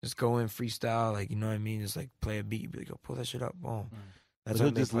 Just go in freestyle, like, you know what I mean. Just like play a beat, you be like, yo, pull that shit up, boom. That's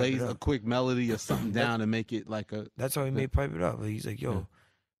he'll just lay a quick melody or something down and make it like a. That's how he made Pipe It Up. Like, he's like, yo,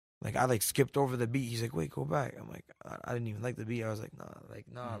 like I like skipped over the beat. He's like, wait, go back. I'm like, I didn't even like the beat. I was like, nah.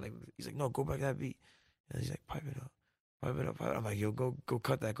 Like he's like, no, go back to that beat. And he's like, pipe it up. I'm like, yo, go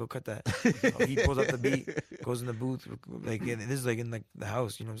cut that. He pulls up the beat, goes in the booth. Like, this is like in like the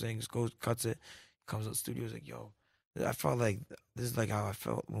house, you know what I'm saying? Just goes, cuts it, comes to the studio. He's like, yo, I felt like this is like how I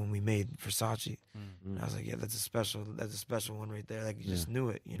felt when we made Versace. And I was like, yeah, that's a special one right there. Like, you just knew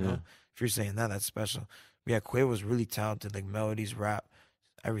it, you know? If you're saying that, that's special. But yeah, Quavo was really talented, like melodies, rap,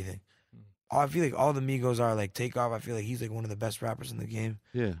 everything. I feel like all the Migos are like Takeoff. I feel like he's like one of the best rappers in the game.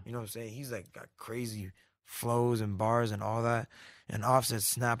 Yeah. You know what I'm saying? He's like got crazy flows and bars and all that. And Offset's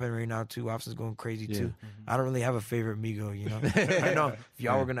snapping right now too. Offset's going crazy too. I don't really have a favorite Migo, you know. I know if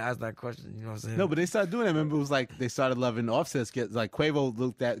y'all were gonna ask that question, you know what I'm saying? No, but they started doing that. Remember, it was like they started loving Offset's. Like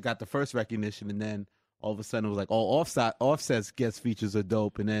Quavo got the first recognition, and then all of a sudden it was like, oh, Offset's guest features are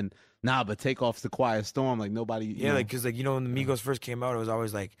dope, and then but Takeoff's the quiet storm. Like nobody. Yeah, like because like you know when the Migos first came out, it was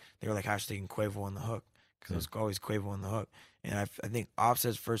always like they were like hashtagging Quavo on the hook because it was always Quavo on the hook. And I think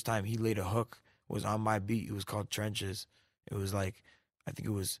Offset's first time he laid a hook was on my beat. It was called Trenches. It was like I think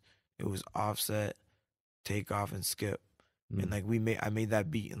it was Offset, Takeoff, and Skip. And like I made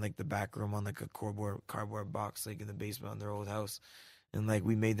that beat in like the back room on like a cardboard box like in the basement on their old house. And like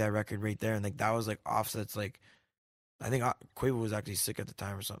we made that record right there. And like that was like Offset's like I think Quavo was actually sick at the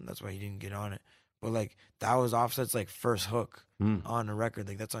time or something. That's why he didn't get on it. But like that was Offset's like first hook on the record.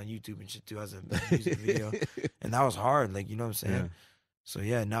 Like that's on YouTube and shit too as a music video. And that was hard. Like, you know what I'm saying? Yeah. So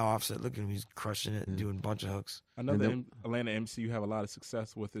yeah, now Offset, look at him, he's crushing it and doing a bunch of hooks. Another Atlanta MC you have a lot of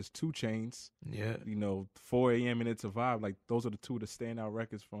success with is 2 Chainz. Yeah. You know, 4 a.m. and It's a Vibe. Like those are the two of the standout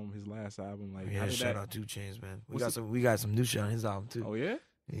records from his last album. Like shout out 2 Chainz, man. We got some new shit on his album too. Oh yeah?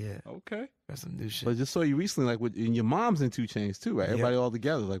 Yeah. Okay. Got some new shit. But I just saw you recently, like and your mom's in 2 Chainz too, right? Everybody all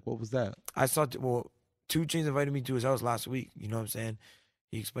together. Like, what was that? I saw 2 Chainz invited me to his house last week. You know what I'm saying?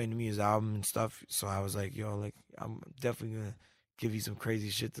 He explained to me his album and stuff. So I was like, yo, like I'm definitely gonna give you some crazy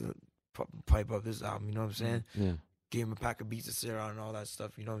shit to pipe up this album, you know what I'm saying? Yeah. Gave him a pack of beats to sit around and all that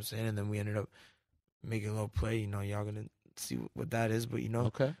stuff, you know what I'm saying? And then we ended up making a little play, you know, y'all gonna see what that is, but you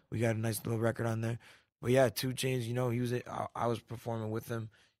know, we got a nice little record on there. But yeah, 2 Chainz, you know, I was performing with him.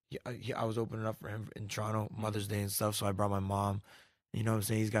 I was opening up for him in Toronto, Mother's Day and stuff, so I brought my mom. You know what I'm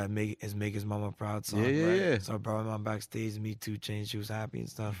saying? He's got to make his mama proud song. Yeah. So I brought my mom backstage, me 2 Chainz. She was happy and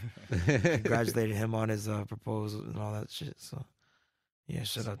stuff. Congratulated him on his proposal and all that shit. So yeah,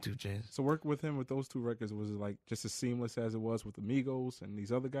 shout out 2 Chainz. So working with him with those 2 records, was it like just as seamless as it was with the Migos and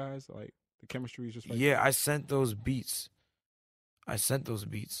these other guys? Like the chemistry is just right there? I sent those beats.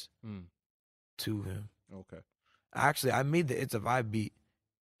 To him. Okay. Actually, I made the It's a Vibe beat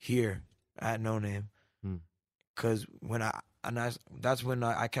here at No Name. Cause that's when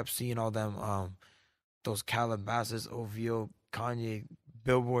I kept seeing all them those Calabasas, OVO, Kanye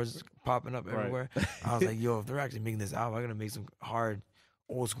billboards popping up everywhere. I was like, yo, if they're actually making this album, I'm gonna make some hard,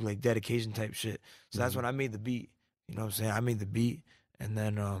 old school like dedication type shit. So that's when I made the beat. You know what I'm saying? I made the beat, and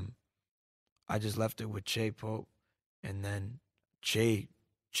then I just left it with Che Pope, and then Che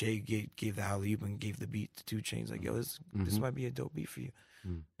gave the alley-oop and gave the beat to 2 Chainz. Like, yo, this might be a dope beat for you.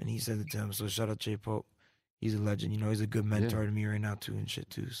 And he sent it to him. So shout out Che Pope. He's a legend. You know, he's a good mentor to me right now too and shit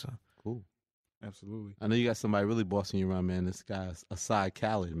too. So cool. Absolutely. I know you got somebody really bossing you around, man. This guy's Asad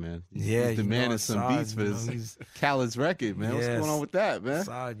Khaled, man. Yeah, He's demanding some beats for his Khaled's record, man. What's going on with that, man?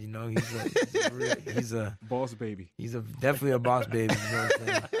 Assad, he's a boss baby. He's definitely a boss baby. You know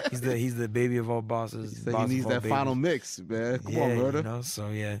what I'm saying? He's the baby of all bosses. He needs that final mix, man. Come on, Murda. You know, so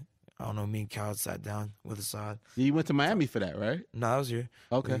yeah. I don't know, me and Khaled sat down with Assad. You went to Miami for that, right? No, I was here.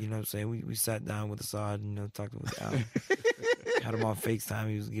 Okay. You know what I'm saying? We sat down with Assad, you know, talked with Al. Had him on FaceTime.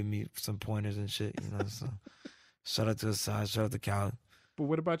 He was giving me some pointers and shit, you know. So shout out to Assad, shout out to Khaled. But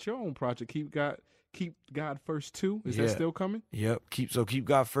what about your own project? Keep God First 2? Is that still coming? Yep. Keep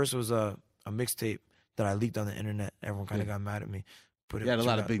God First was a mixtape that I leaked on the internet. Everyone kind of got mad at me. You had a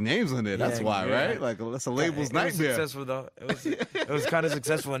lot of big names on there. That's why, right? Like that's a label's nightmare. It was successful though. It was kind of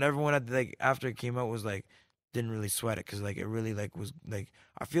successful, and everyone after it came out was like didn't really sweat it because like it really like was like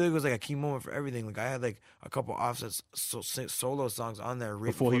I feel like it was like a key moment for everything. Like I had like a couple offsets solo songs on there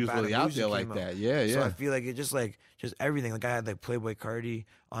before he was really out there like that. Yeah. So I feel like it just everything. Like I had like Playboy Cardi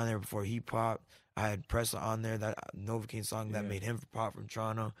on there before he popped. I had Pressa on there, that Novocaine song that made him pop from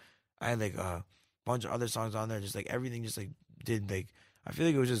Toronto. I had like a bunch of other songs on there. Just like everything just like did like. I feel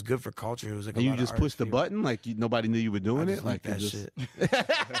like it was just good for culture. It was like, and you just pushed the button, like nobody knew you were doing it, like that shit.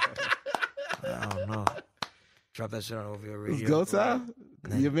 I don't know. Drop that shit on OVO radio. It was go time.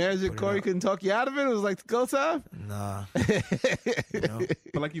 Your manager Corey couldn't talk you out of it. It was like go time. Nah. You know?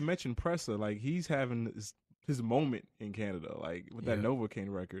 But like you mentioned, Pressa, like he's having his moment in Canada, like with that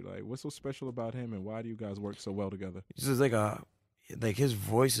Novocaine record. Like, what's so special about him, and why do you guys work so well together? It's just like his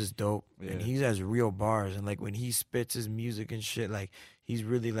voice is dope, and he has real bars, and like when he spits his music and shit, like he's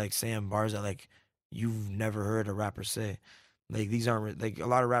really like saying bars that like you've never heard a rapper say. Like these aren't like a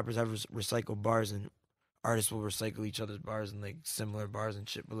lot of rappers have recycled bars, and artists will recycle each other's bars and like similar bars and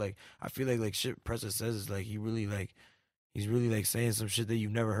shit. But like I feel like shit Pressa says is like he's really like saying some shit that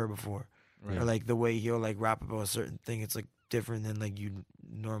you've never heard before, right. Or like the way he'll like rap about a certain thing, it's like different than like you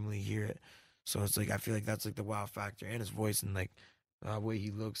normally hear it. So it's like I feel like that's like the wow factor, and his voice and like. The way he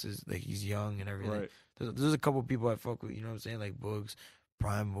looks is like he's young and everything. Right. There's a couple people I fuck with, you know what I'm saying? Like Boogs,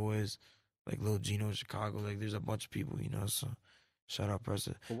 Prime Boys, like Lil Gino in Chicago. Like there's a bunch of people, you know, so shout out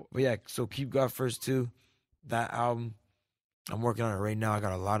Pressa. But yeah, so Keep God First 2, that album, I'm working on it right now. I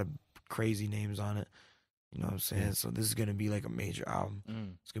got a lot of crazy names on it. You know what I'm saying? Yeah. So this is going to be like a major album.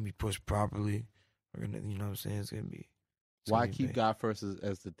 It's going to be pushed properly. We're going to, you know what I'm saying? It's going to be. Why Keep God First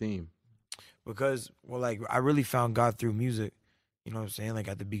as the theme? Because, well, like I really found God through music. You know what I'm saying? Like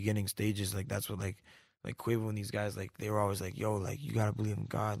at the beginning stages, like that's what like Quavo and these guys, like they were always like, yo, like you gotta believe in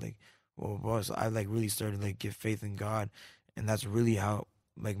God, like well, so I like really started to like give faith in God, and that's really how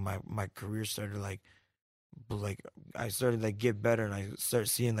like my career started like I started like get better, and I started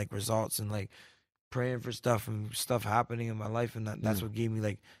seeing like results and like praying for stuff and stuff happening in my life, and that's what gave me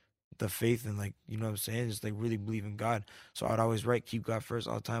like the faith and like, you know what I'm saying, just like really believe in God. So I'd always write Keep God First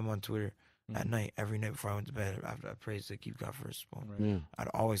all the time on Twitter. At night, every night before I went to bed, after I prayed to Keep God First. I'd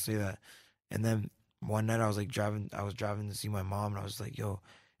always say that. And then one night I was driving to see my mom, and I was like, yo,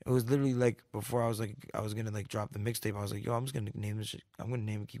 it was literally like before I was gonna like drop the mixtape, I was like, yo, I'm just gonna name this shit. I'm gonna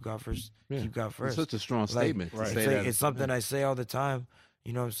name it Keep God First. Keep God First. It's such a strong statement. Right. It's something I say all the time.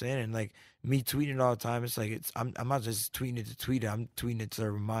 You know what I'm saying? And like me tweeting all the time, it's like I'm not just tweeting it to tweet it. I'm tweeting it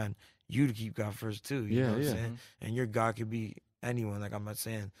to remind you to keep God first too. You know what I'm saying? And your God could be anyone. Like I'm not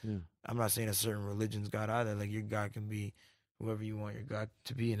saying a certain religion's God either. Like your God can be whoever you want your God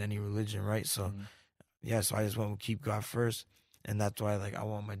to be in any religion, right? So so I just want to keep God first. And that's why, like, I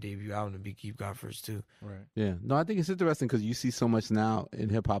want my debut album to be Keep God First, too. Right. Yeah. No, I think it's interesting because you see so much now in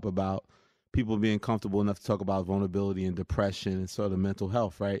hip-hop about people being comfortable enough to talk about vulnerability and depression and sort of mental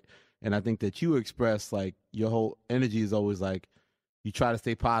health, right? And I think that you express, like, your whole energy is always, like, you try to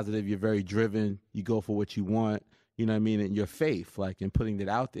stay positive, you're very driven, you go for what you want, you know what I mean? And your faith, like, in putting it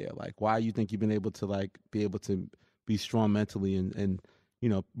out there. Like, why you think you've been able to, like, be strong mentally and you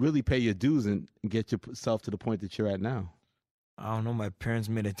know, really pay your dues and get yourself to the point that you're at now? I don't know. My parents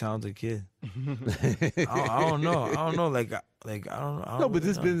made a talented kid. I don't know. Like I don't. No, but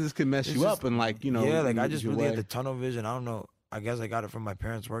this business can mess you up, and like, you know. Yeah, like I just really had the tunnel vision. I don't know. I guess I got it from my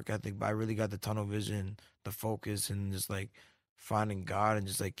parents' work ethic, but I really got the tunnel vision, the focus, and just like finding God and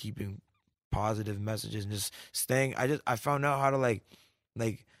just like keeping positive messages and just staying. I found out how to like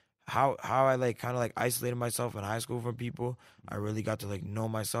how I like kind of like isolated myself in high school from people. I really got to like know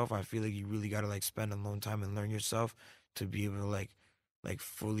myself. I feel like you really got to like spend alone time and learn yourself to be able to like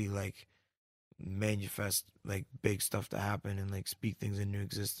fully like manifest like big stuff to happen and like speak things into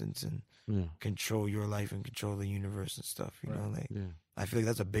existence and control your life and control the universe and stuff, you know, like I feel like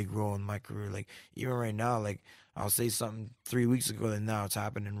that's a big role in my career. Like even right now, like I'll say something 3 weeks ago and now it's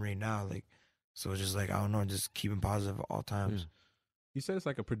happening right now. Like So it's just like, I don't know, just keeping positive at all times. You said it's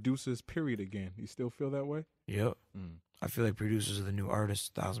like a producer's period again. You still feel that way? Yep. I feel like producers are the new artists,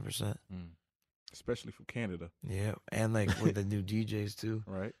 1,000%. Especially from Canada. Yeah, and like with the new DJs too.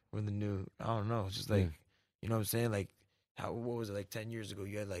 Right. With the new, I don't know, it's just like, you know what I'm saying? Like, what was it, like 10 years ago?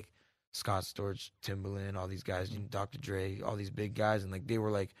 You had like Scott Storch, Timbaland, all these guys, Dr. Dre, all these big guys, and like they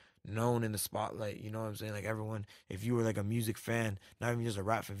were like known in the spotlight. You know what I'm saying? Like everyone, if you were like a music fan, not even just a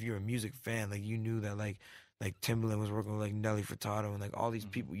rap fan, if you were a music fan, like you knew that like Timbaland was working with like Nelly Furtado and like all these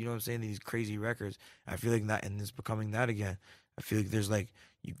people. You know what I'm saying? These crazy records. I feel like that, and it's becoming that again. I feel like there's like,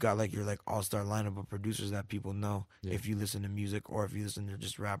 you've got like your like all-star lineup of producers that people know if you listen to music or if you listen to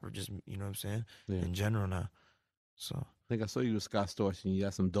just rap or just, you know what I'm saying, in general now. So I think I saw you with Scott Storch and you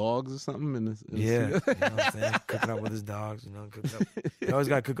got some dogs or something in this. You know what I'm saying? Cooking up with his dogs, you know, cooking up. You always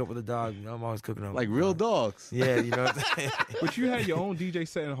got to cook up with the dog, you know, I'm always cooking up. Like real dogs. Yeah, you know what I'm saying? But you had your own DJ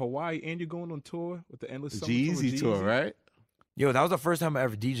set in Hawaii and you're going on tour with the Endless Summer Jeezy tour, right? Yo, that was the first time I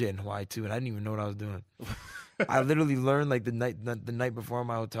ever DJed in Hawaii too, and I didn't even know what I was doing. I literally learned like the night before in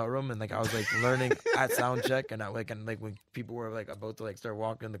my hotel room, and like I was like learning at sound check, and when people were like about to like start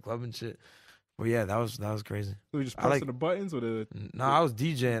walking in the club and shit. Well, yeah, that was crazy. So you just pressing the buttons or the? No, I was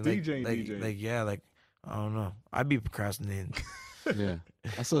DJing. DJing. Like I don't know. I'd be procrastinating. Yeah,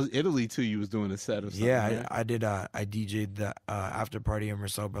 I saw Italy too. You was doing a set or something. Yeah, I did. I DJ'd the after party at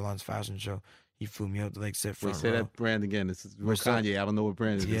Marcel Berlon's fashion show. He flew me out to like sit front row. Say that brand again. This is Kanye. I don't know what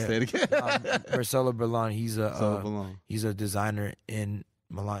brand it is. Say it again. Marcelo Berlon. He's a designer in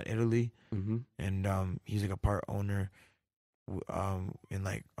Milan, Italy, and he's like a part owner in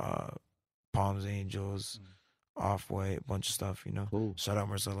like Palms Angels, Off-White, a bunch of stuff, you know. Cool. Shout out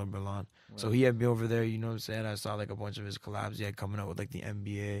Marcelo Berlon. Right. So he had me over there, you know what I'm saying? I saw like a bunch of his collabs he had coming out with like the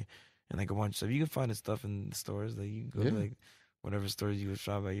NBA and like a bunch of stuff. You can find his stuff in the stores. Like you can go to like whatever stores you would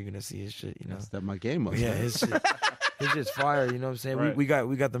shop at, you're gonna see his shit, you know. Step my game up. Yeah, his shit. His shit's fire, you know what I'm saying? Right. We got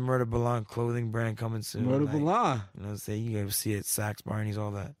the Murda Belong clothing brand coming soon. Murda like, Belong. you know what I'm saying? You gotta see it, Saks, Barney's,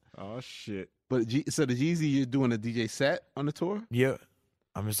 all that. Oh shit. But so the Jeezy, you're doing a DJ set on the tour? Yeah.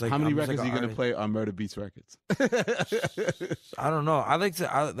 I'm just like, how many I'm records like are you gonna play on Murda Beatz records? I don't know. I like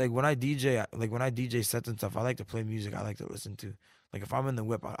when I DJ sets and stuff, I like to play music I like to listen to. Like if I'm in the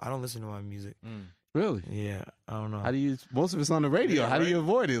whip, I don't listen to my music. Really? Yeah, I don't know. How do you? Most of it's on the radio. How do you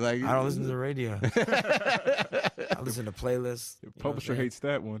avoid it? Like I don't listen to the radio. I listen to playlists. Your publisher hates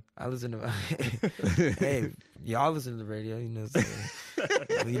that one. I listen to. Hey, y'all listen to the radio. You know,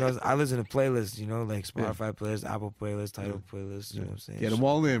 you know. I listen to playlists. You know, like Spotify playlists, Apple playlists, Tidal playlists. You know what I'm saying? Get them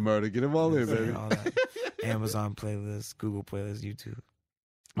all in, Murda. Get them all in, baby. All that. Amazon playlists, Google playlists, YouTube.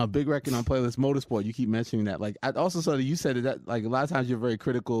 A big record on playlist, Motorsport. You keep mentioning that. Like I also saw that you said that like a lot of times you're very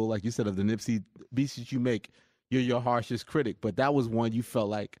critical, like you said, of the Nipsey beats that you make. You're your harshest critic, but that was one you felt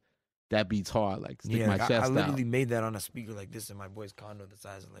like that beats hard, like stick my chest out. I literally made that on a speaker like this in my boy's condo, the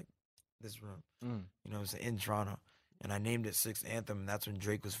size of like this room. You know what I'm saying? In Toronto, and I named it Sixth Anthem. And that's when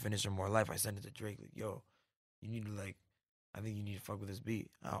Drake was finishing More Life. I sent it to Drake, like, yo, you need to like, I think you need to fuck with this beat.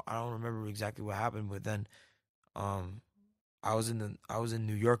 I don't remember exactly what happened, but then, I was in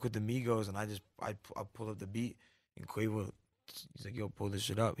New York with the Migos, and I pulled up the beat, and Quavo, he's like, yo, pull this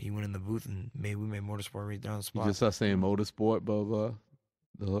shit up. He went in the booth and we made Motorsport right down the spot. You just start saying Motorsport, blah blah,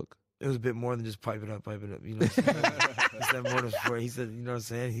 the hook. It was a bit more than just pipe it up, you know what I'm saying? He said Motorsport. He said, you know what I'm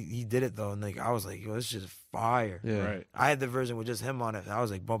saying? He did it though, and like I was like, yo, this shit's fire. Yeah. Right. I had the version with just him on it, and I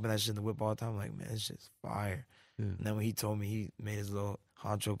was like bumping that shit in the whip all the time. I'm like, man, this shit's fire. Yeah. And then when he told me he made his little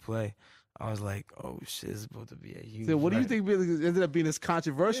honcho play, I was like, oh shit, this is about to be a huge. So what do you think really ended up being this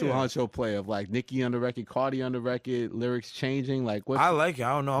controversial honcho play of like Nicki on the record, Cardi on the record, lyrics changing? Like what? I like it.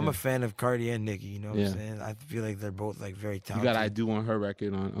 I don't know. I'm a fan of Cardi and Nicki. You know what I'm saying? I feel like they're both like very talented. You got I Do on her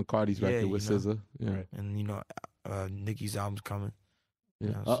record, on Cardi's record with SZA. Yeah. Right. And you know, Nicki's album's coming. Yeah.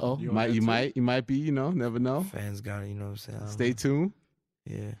 You know, You might be. You know, never know. Fans got it. You know what I'm saying? Stay tuned.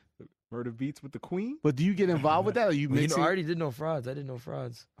 Yeah. Murda Beatz with the Queen. But do you get involved with that? Or you mixing? I already did No Frauds. I did No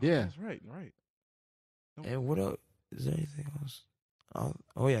Frauds. Yeah. That's right. Right. And what else? Is there anything else?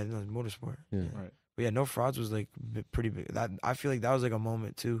 Oh yeah, no, Motorsport. Yeah. Right. But yeah, No Frauds was like pretty big. That I feel like that was like a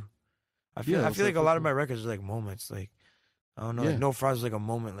moment too. I feel it's like like a lot of my records are like moments. Like I don't know. Like No Frauds was like a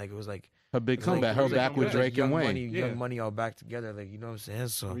moment. Like it was like her big comeback. Like, her back with Drake and Wayne. Young Money all back together. Like you know what I'm saying?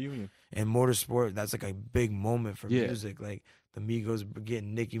 So Reunion. And Motorsport, that's like a big moment for music. Like the Migos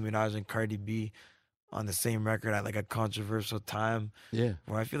getting Nicki Minaj and Cardi B on the same record at like a controversial time. Yeah.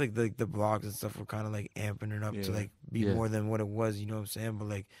 Where I feel like the blogs and stuff were kind of like amping it up to like be more than what it was, you know what I'm saying? But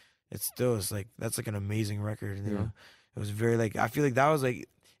like it's like that's like an amazing record, you know? It was very like I feel like that was like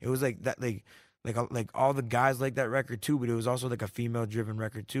it was like that like like all the guys like that record too, but it was also like a female driven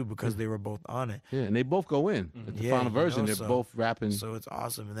record too because they were both on it. Yeah, and they both go in. At the final version, they're both rapping. So it's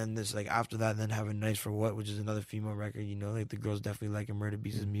awesome. And then this like after that, then having Nice for What, which is another female record, you know, like the girls definitely liking Murda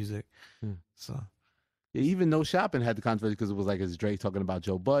Beatz' music. So yeah, even No Shopping had the controversy because it was like, is Drake talking about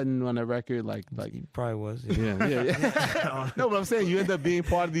Joe Budden on that record? Like he probably was. Yeah. No, but I'm saying you end up being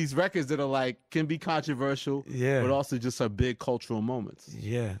part of these records that are like can be controversial, but also just are big cultural moments.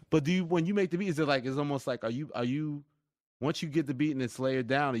 Yeah. But when you make the beat, is it like it's almost like are you once you get the beat and it's layered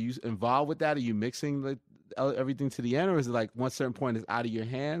down, are you involved with that? Are you mixing like everything to the end, or is it like one certain point is out of your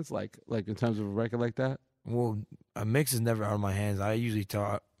hands, like in terms of a record like that? Well, a mix is never out of my hands. I usually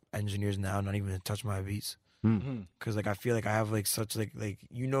tell engineers now not even to touch my beats. Because like I feel like I have like such like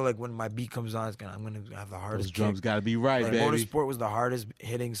you know like when my beat comes on, I'm gonna have the hardest. Those drums got to be right, like, baby. Motorsport was the hardest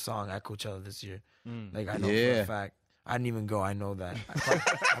hitting song at Coachella this year. Like I know for a fact. I didn't even go. I know that.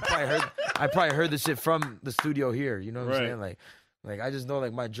 I probably heard the shit from the studio here. You know what I'm saying? Like I just know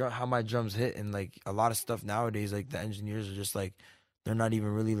like how my drums hit, and like a lot of stuff nowadays. Like the engineers are just like they're not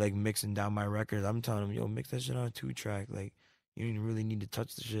even really like mixing down my records. I'm telling them, yo, mix that shit on a 2-track. Like you didn't really need to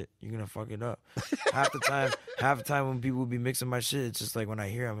touch the shit. You're gonna fuck it up. half the time when people be mixing my shit, it's just like when I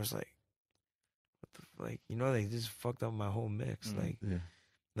hear it, I'm just like, what the like, you know, they just fucked up my whole mix.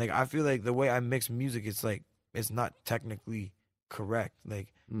 Like I feel like the way I mix music, it's like it's not technically correct.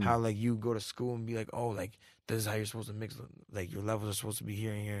 Like how like you go to school and be like, oh, like this is how you're supposed to mix. Like your levels are supposed to be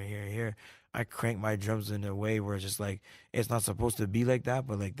here and here and here and here. I crank my drums in a way where it's just like it's not supposed to be like that,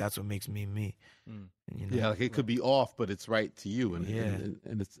 but like that's what makes me me. You know? Yeah, like it could be off, but it's right to you, and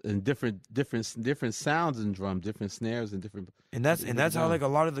it's and different sounds in drum, different snares, and different. And that's how like a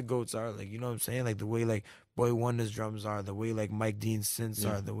lot of the goats are. Like you know what I'm saying? Like the way like Boy Wonder's drums are, the way like Mike Dean's synths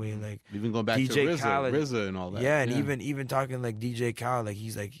are, the way like even going back DJ to Khaled, RZA and all that. Yeah, and even talking like DJ Khaled, like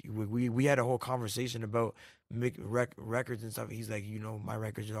he's like we had a whole conversation about records and stuff. He's like, you know, my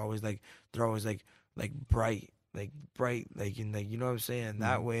records are always like they're always like bright, like and like you know what I'm saying.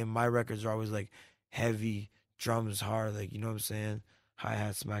 That way, and my records are always like heavy, drums hard, like you know what I'm saying.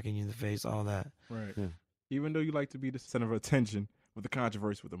 Hi-hat smacking you in the face, all that. Right. Yeah. Even though you like to be the center of attention with the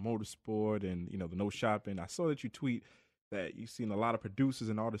controversy with the motorsport and, you know, the No Shopping, I saw that you tweet that you've seen a lot of producers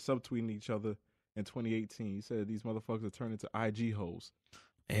and artists subtweeting each other in 2018. You said these motherfuckers are turning into IG hoes.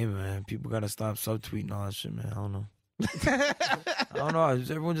 Hey, man, people got to stop subtweeting all that shit, man. I don't know. I don't know.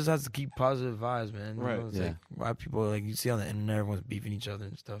 Everyone just has to keep positive vibes, man. You know? It's like, why people, like, you see on the internet, everyone's beefing each other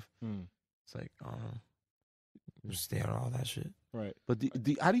and stuff. It's like, I don't know. Just stay out of all that shit. Right. But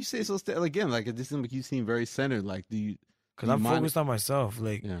how do you say so? Again, like it just seems like you seem very centered. Like, because I'm focused on myself.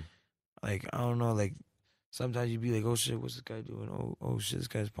 Like, like I don't know. Like sometimes you be like, oh shit, what's this guy doing? Oh shit, this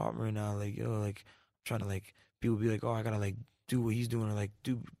guy's popping right now. Like yo, like I'm trying to like people be like, oh, I gotta like do what he's doing or like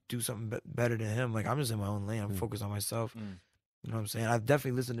do something better than him. Like I'm just in my own lane. I'm focused on myself. You know what I'm saying? I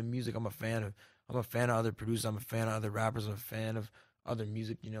definitely listen to music. I'm a fan of other producers. I'm a fan of other rappers. I'm a fan of other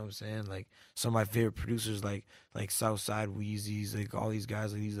music, you know what I'm saying? Like some of my favorite producers, like Southside, Wheezy's, like all these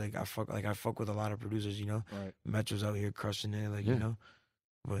guys, like these, like I fuck with a lot of producers, you know. Right. Metro's out here crushing it, like you know.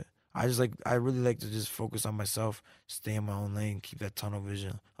 But I really like to just focus on myself, stay in my own lane, keep that tunnel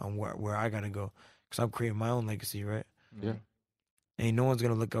vision on where I gotta go, because I'm creating my own legacy, right? Yeah. Ain't no one's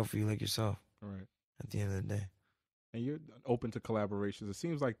gonna look out for you like yourself. Right. At the end of the day. And you're open to collaborations. It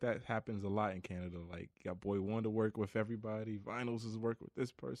seems like that happens a lot in Canada. Like, you got Boy Wonder work with everybody. Vinyls is work with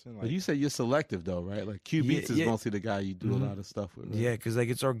this person. Like, but you say you're selective, though, right? Like, Beatz is mostly the guy you do a lot of stuff with. Right? Yeah, because, like,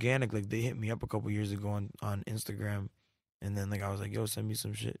 it's organic. Like, they hit me up a couple years ago on Instagram. And then, like, I was like, yo, send me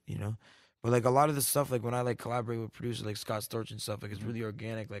some shit, you know? But, like, a lot of the stuff, like, when I, like, collaborate with producers like Scott Storch and stuff, like, it's really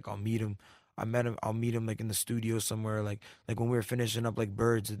organic. Like, I'll meet him. I'll meet him, like, in the studio somewhere. Like when we were finishing up, like,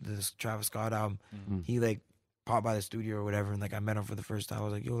 Birds, this Travis Scott album, he, like, popped by the studio or whatever, and like I met him for the first time. I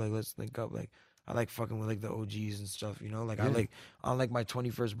was like, yo, like let's link up. Like I like fucking with like the OGs and stuff, you know. Like I like on like my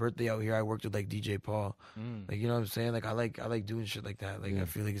 21st birthday out here, I worked with like DJ Paul. Like you know what I'm saying? Like I like doing shit like that. Like I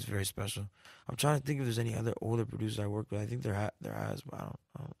feel like it's very special. I'm trying to think if there's any other older producers I worked with. I think there has, but I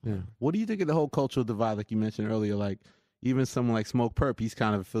don't. Yeah. What do you think of the whole cultural divide, like you mentioned earlier? Like even someone like Smoke Perp, he's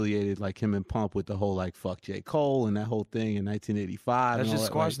kind of affiliated, like him and Pump, with the whole like fuck J. Cole and that whole thing in 1985. That's just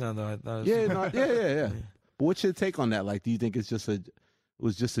squashed like, now, though. I thought yeah. What's your take on that? Like, do you think it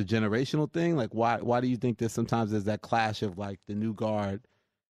was just a generational thing? Like, why do you think that sometimes there's that clash of like the new guard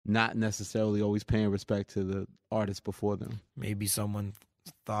not necessarily always paying respect to the artists before them? Maybe someone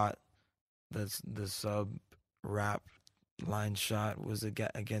thought that the sub rap line shot was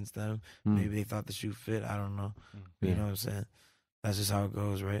against them. Maybe they thought the shoe fit. I don't know. You know what I'm saying? That's just how it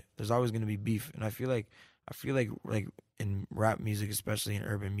goes, right? There's always gonna be beef, and I feel like in rap music, especially in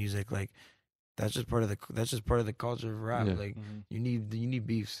urban music, like that's just part of the culture of rap. Yeah. Like you need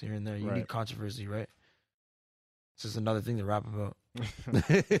beefs here and there. You need controversy, right? It's just another thing to rap about.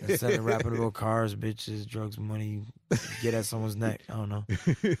 Instead of rapping about cars, bitches, drugs, money, get at someone's neck. I don't know.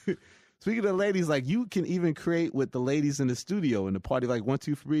 Speaking of ladies, like you can even create with the ladies in the studio in the party. Like 1,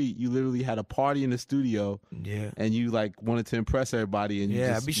 2, 3, you literally had a party in the studio. Yeah. And you like wanted to impress everybody. And you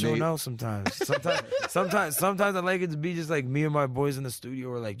I be showing out sometimes. Sometimes I like it to be just like me and my boys in the studio,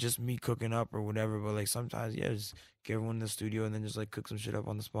 or like just me cooking up or whatever. But like sometimes, just get everyone in the studio and then just like cook some shit up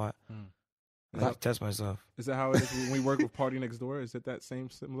on the spot. I like to test myself. Is that how it is when we work with Party Next Door? Is it that same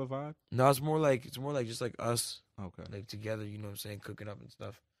similar vibe? No, it's more like just like us. Okay. Like together, you know what I'm saying, cooking up and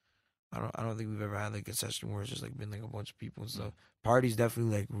stuff. I don't think we've ever had like a session where it's just like been like a bunch of people and stuff. Party's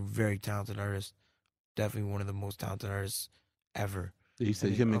definitely like very talented artist. Definitely one of the most talented artists ever. You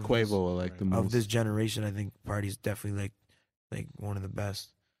said him and Quavo are like the most of this generation. I think Party's definitely like one of the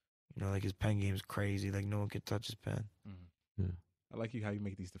best. You know, like his pen game's crazy. Like no one can touch his pen. Yeah. I like how you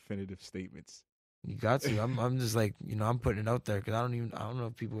make these definitive statements. You got to. I'm just like, you know, I'm putting it out there because I don't know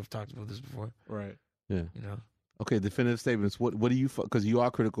if people have talked about this before. Right. Yeah. You know. Okay, definitive statements. What do you, because you are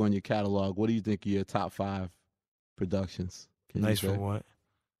critical in your catalog, what do you think are your top 5 productions? Nice for what?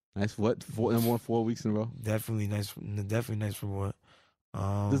 Nice for what? 4 weeks in a row? Definitely nice for what?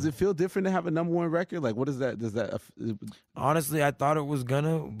 Does it feel different to have a number 1 record? Like, what is that? Does that? Honestly, I thought it was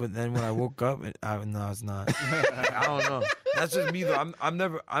gonna, but then when I woke up, no, it's not. I don't know. That's just me though. I'm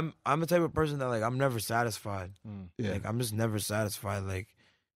the type of person that like I'm never satisfied. Yeah. Like I'm just never satisfied. Like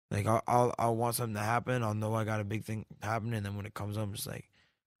I'll want something to happen. I'll know I got a big thing happening, and then when it comes up, I'm just like,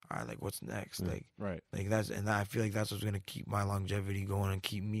 all right, like what's next? Like right. Like I feel like that's what's gonna keep my longevity going and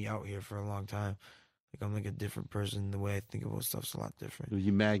keep me out here for a long time. Like I'm like a different person. The way I think about stuff's a lot different.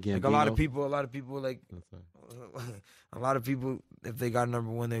 You mad Gambino? Like a lot of people like a lot of people, if they got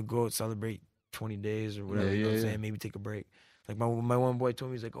number 1, they go out, celebrate 20 days or whatever. You know what I'm saying? Maybe take a break. Like my one boy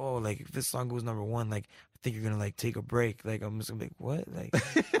told me, he's like, oh, like if this song goes number 1, like I think you're gonna like take a break. Like I'm just gonna be like, what? Like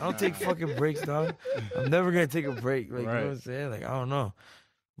I don't take fucking breaks, dog. I'm never gonna take a break. Like you know what I'm saying? Like I don't know.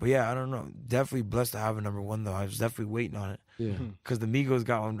 But yeah, I don't know. Definitely blessed to have a number 1 though. I was definitely waiting on it. Yeah. Because the Migos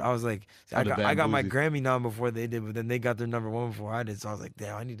got one. I was like, I got my Grammy nom before they did, but then they got their number 1 before I did. So I was like,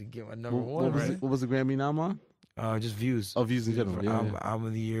 damn, I need to get my number 1. What was the Grammy nom on? Just views. Oh, views in general. Album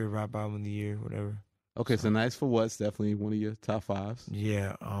of the year, rap album of the year, whatever. Okay, so Nice for What's definitely one of your top 5s.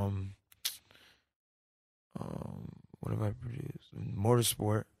 Yeah. What have I produced?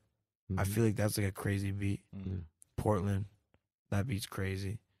 Motorsport. I feel like that's like a crazy beat. Portland. That beat's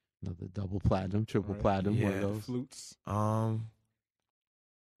crazy. Another double platinum, triple platinum, one of those. Flutes.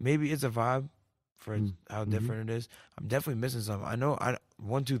 Maybe it's a vibe for how different it is. I'm definitely missing something. I know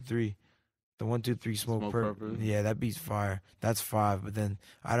 1, 2, 3. The 1, 2, 3 Smoke Purple. Yeah, that beat's fire. That's 5, but then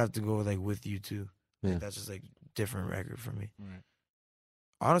I'd have to go like With You too. Yeah. Like, that's just like different record for me. Right.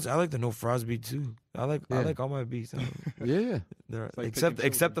 Honestly, I like the No Frost beat too. I like all my beats. Yeah. Like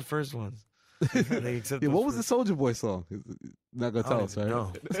except the first ones. What was the Soulja Boy song? Not gonna tell us, right?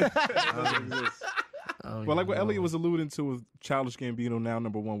 No. Well, like what Elliot was alluding to with Childish Gambino now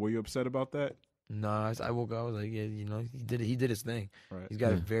number 1. Were you upset about that? Nah, I woke up. I was like, yeah, you know, he did his thing. Right. He's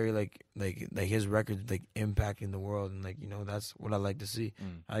got a very like his records like impacting the world, and like you know that's what I like to see.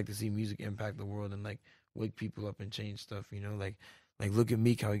 I like to see music impact the world and like wake people up and change stuff. You know, like look at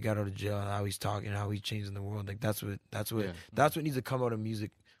Meek, how he got out of jail, and how he's talking, how he's changing the world. Like that's what needs to come out of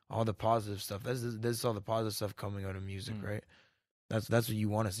music. All the positive stuff. This is all the positive stuff coming out of music, right? That's what you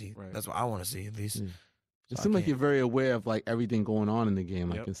want to see. Right. That's what I want to see, at least. It seems like you're very aware of like everything going on in the game.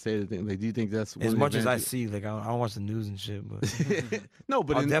 Like, can say the thing. Like, do you think that's as much as I see? Like, I don't watch the news and shit, but no,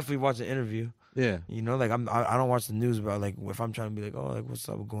 but I'll definitely watch an interview. Yeah, you know, like I don't watch the news, but like if I'm trying to be like, oh, like what's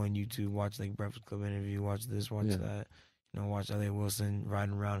up? Go on YouTube, watch like Breakfast Club interview, watch this, watch that. You know, watch Elliot Wilson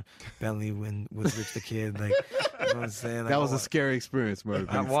riding around Bentley with Rich the Kid. Like, you know what I'm saying? Like, that was a scary experience,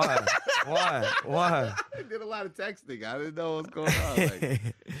 Murda. Why? I did a lot of texting. I didn't know what was going on.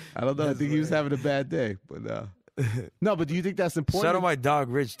 Like, I don't know. I think he was having a bad day, but no. But do you think that's important? Shout out my dog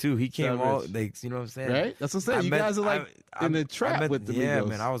Rich too. He came all like, you know what I'm saying? Right. That's what I'm saying. You guys are like in the trap with the Migos. Yeah,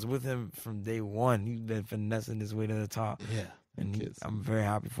 man. I was with him from day 1. He's been finessing his way to the top. Yeah, and I'm very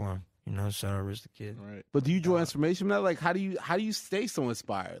happy for him. You know, shout out Rich the Kid. Right. But do you draw inspiration from that? Like, how do you stay so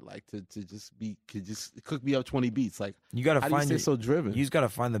inspired? Like to just cook me up 20 beats. Like, you gotta find. How do you stay so driven? You just gotta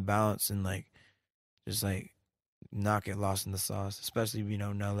find the balance and like, just like, not get lost in the sauce. Especially you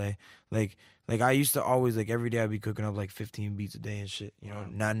know in LA. Like I used to always like every day I'd be cooking up like 15 beats a day and shit. You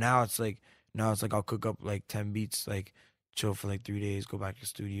know. Now it's like I'll cook up like 10 beats. Like chill for like 3 days, go back to the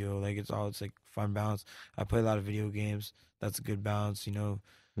studio. Like it's like fun balance. I play a lot of video games. That's a good balance. You know.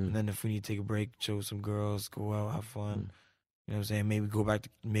 And then if we need to take a break, chill with some girls, go out, have fun. You know what I'm saying? Maybe go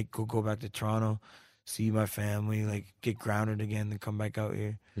back to Toronto, see my family, like get grounded again, then come back out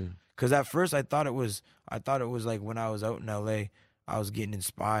here. Because at first I thought it was like when I was out in LA, I was getting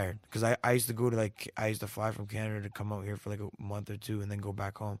inspired. Because I used to go to I used to fly from Canada to come out here for like a month or two and then go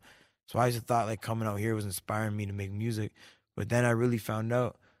back home. So I used to thought like coming out here was inspiring me to make music. But then I really found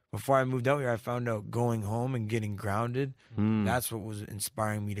out, before I moved out here, I found out going home and getting grounded, that's what was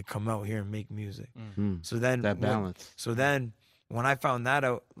inspiring me to come out here and make music. So then that balance. So then when I found that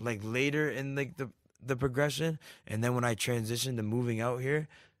out, like later in like the progression, and then when I transitioned to moving out here,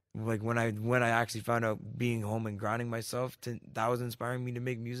 like when I actually found out being home and grounding myself, that was inspiring me to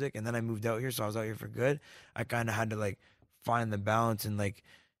make music. And then I moved out here, so I was out here for good. I kind of had to like find the balance and like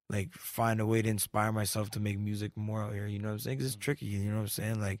find a way to inspire myself to make music more out here, you know what I'm saying? 'Cause it's tricky, you know what I'm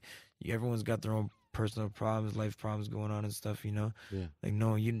saying? Like, everyone's got their own personal problems, life problems going on and stuff, you know? Yeah. Like,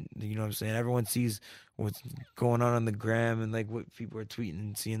 no, you know what I'm saying? Everyone sees what's going on the gram and, like, what people are tweeting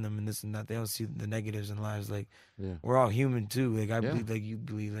and seeing them and this and that. They don't see the negatives in lives. Like, we're all human, too. Like, I believe, like, you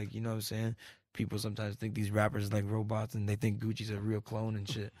believe, like, you know what I'm saying? People sometimes think these rappers are like robots and they think Gucci's a real clone and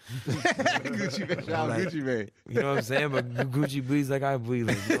shit. Gucci Mane, shout out Gucci Mane. You know what I'm saying? But Gucci bleeds like I bleed.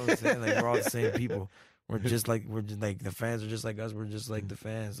 Like, you know what I'm saying? Like, we're all the same people. We're just like the fans are just like us. We're just like the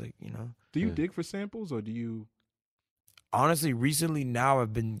fans. Like, you know. Do you dig for samples or do you? Honestly, recently now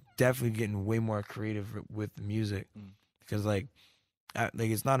I've been definitely getting way more creative with music because like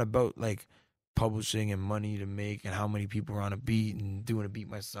it's not about like publishing and money to make and how many people are on a beat and doing a beat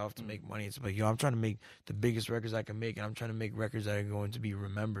myself to make money. It's like, I'm trying to make the biggest records I can make, and I'm trying to make records that are going to be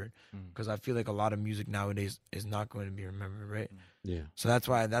remembered, because I feel like a lot of music nowadays is not going to be remembered, right? Yeah. So that's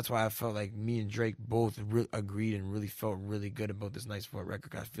why I felt like me and Drake both agreed and really felt really good about this Nice Foot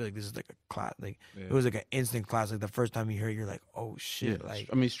record. I feel like this is like a class, like it was like an instant class. Like the first time you hear it, you're like, oh shit! Like,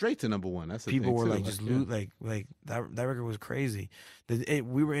 I mean, straight to #1. That's the people thing were too. like just like that record was crazy.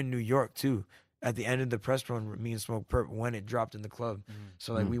 We were in New York too. At the end of the press run, me and Smoke Perp, when it dropped in the club.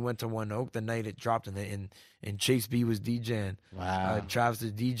 So like we went to One Oak the night it dropped, and Chase B was DJing. Wow. Travis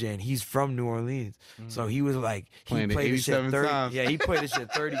is DJing. He's from New Orleans, so he was like Playing he played it this shit 87 times. Yeah, he played this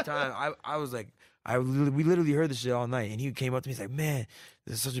shit 30 times. I was like, we literally heard this shit all night, and he came up to me. He's like, man,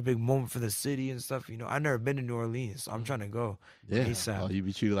 this is such a big moment for the city and stuff. You know, I've never been to New Orleans, so I'm trying to go. Yeah. ASAP. Oh, you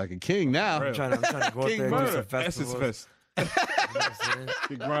be treated like a king now. I'm trying to go up King there and do Murda. some festivals. Fest. You know what I'm saying?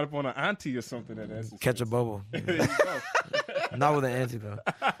 You grind up on an auntie or something at Essence Catch a Fest. bubble. There you go. Not with an auntie though.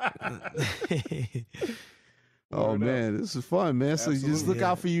 Oh man, this is fun, man. So you just Absolutely. look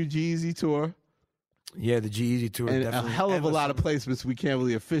out for your Jeezy tour Yeah, the G-Eazy tour. and a definitely. hell of a And lot of placements we can't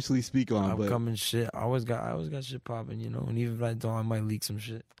really officially speak on. But upcoming shit. I always got shit popping, you know. And even if I don't, I might leak some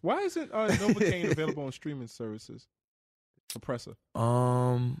shit. Why isn't Novocaine available on streaming services? Oppressor.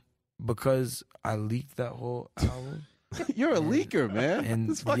 Because I leaked that whole album, you're a leaker, man. and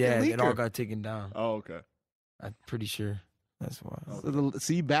This fucking yeah, leaker. it all got taken down. Oh, okay. I'm pretty sure that's why.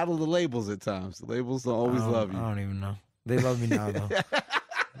 See, you battle the labels at times. The labels don't always love you. I don't even know. They love me now though.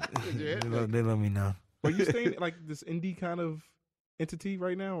 they love me now. Are you staying like this indie kind of entity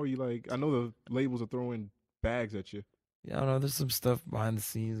right now, or are you like? I know the labels are throwing bags at you. Yeah, I don't know. There's some stuff behind the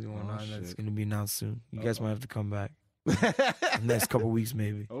scenes going Oh, on that's shit. gonna be announced soon. You guys might have to come back in the next couple weeks,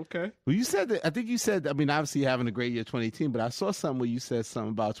 maybe. Okay. Well, you said that. I think you said. I mean, obviously, you're having a great year, 2018. But I saw something where you said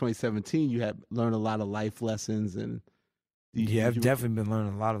something about 2017. You had learned a lot of life lessons, and I've definitely been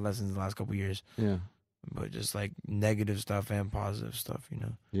learning a lot of lessons the last couple years, Yeah, but just like negative stuff and positive stuff, you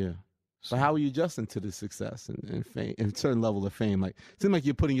know. yeah. So how are you adjusting to the success and fame, and a certain level of fame? Like, it seems like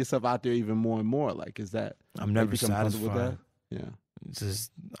you're putting yourself out there even more and more. Like, is that I'm never become comfortable satisfied. Yeah. It's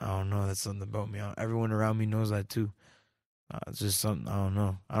just, I don't know. That's something about me. Everyone around me knows that too. It's just something, I don't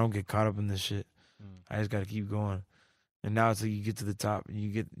know. I don't get caught up in this shit. I just got to keep going. And now it's like you get to the top, and you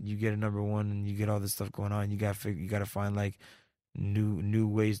get a #1, and you get all this stuff going on. You got to find like new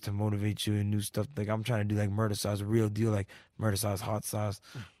ways to motivate you and new stuff. Like I'm trying to do like Murda Sauce, real deal, like Murda Sauce hot sauce,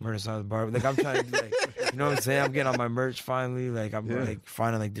 Murda Sauce barbecue. Like I'm trying to do like, you know what I'm saying? I'm getting on my merch finally. Like I'm like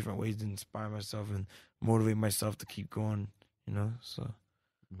finding like different ways to inspire myself and motivate myself to keep going. You know, so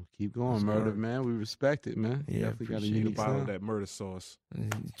Keep going, Murda, man. We respect it, man. Yeah, Definitely got a appreciate The unique bottle of sound. that murder sauce.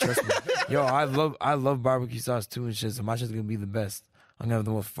 trust me. Yo, I love barbecue sauce too and shit. So my shit's gonna be the best. I'm gonna have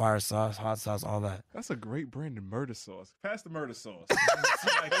the most fire sauce, hot sauce, all that. That's a great brand of murder sauce. Pass the murder sauce.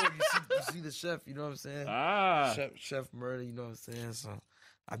 You see the chef, you know what I'm saying? Ah. Chef Murda, you know what I'm saying? So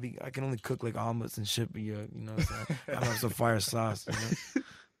I can only cook like omelets and shit, but you know what I'm saying? I have some fire sauce, you know?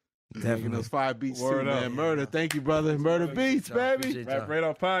 Definitely. Making those 5 beats Word too, up. man. Murder, thank you, brother. Murder Beats, y'all. baby. Appreciate y'all. Rap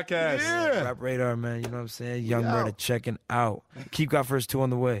Radar Podcast. Yeah. Rap Radar, man. You know what I'm saying? Young out. Murda checking out. Keep Got First 2 on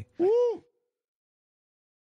the way. Woo.